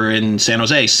then we're in San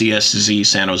Jose,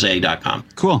 cszsanjose.com.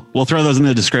 Cool. We'll throw those in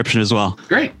the description as well.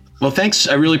 Great. Well, thanks.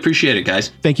 I really appreciate it, guys.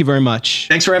 Thank you very much.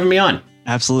 Thanks for having me on.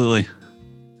 Absolutely.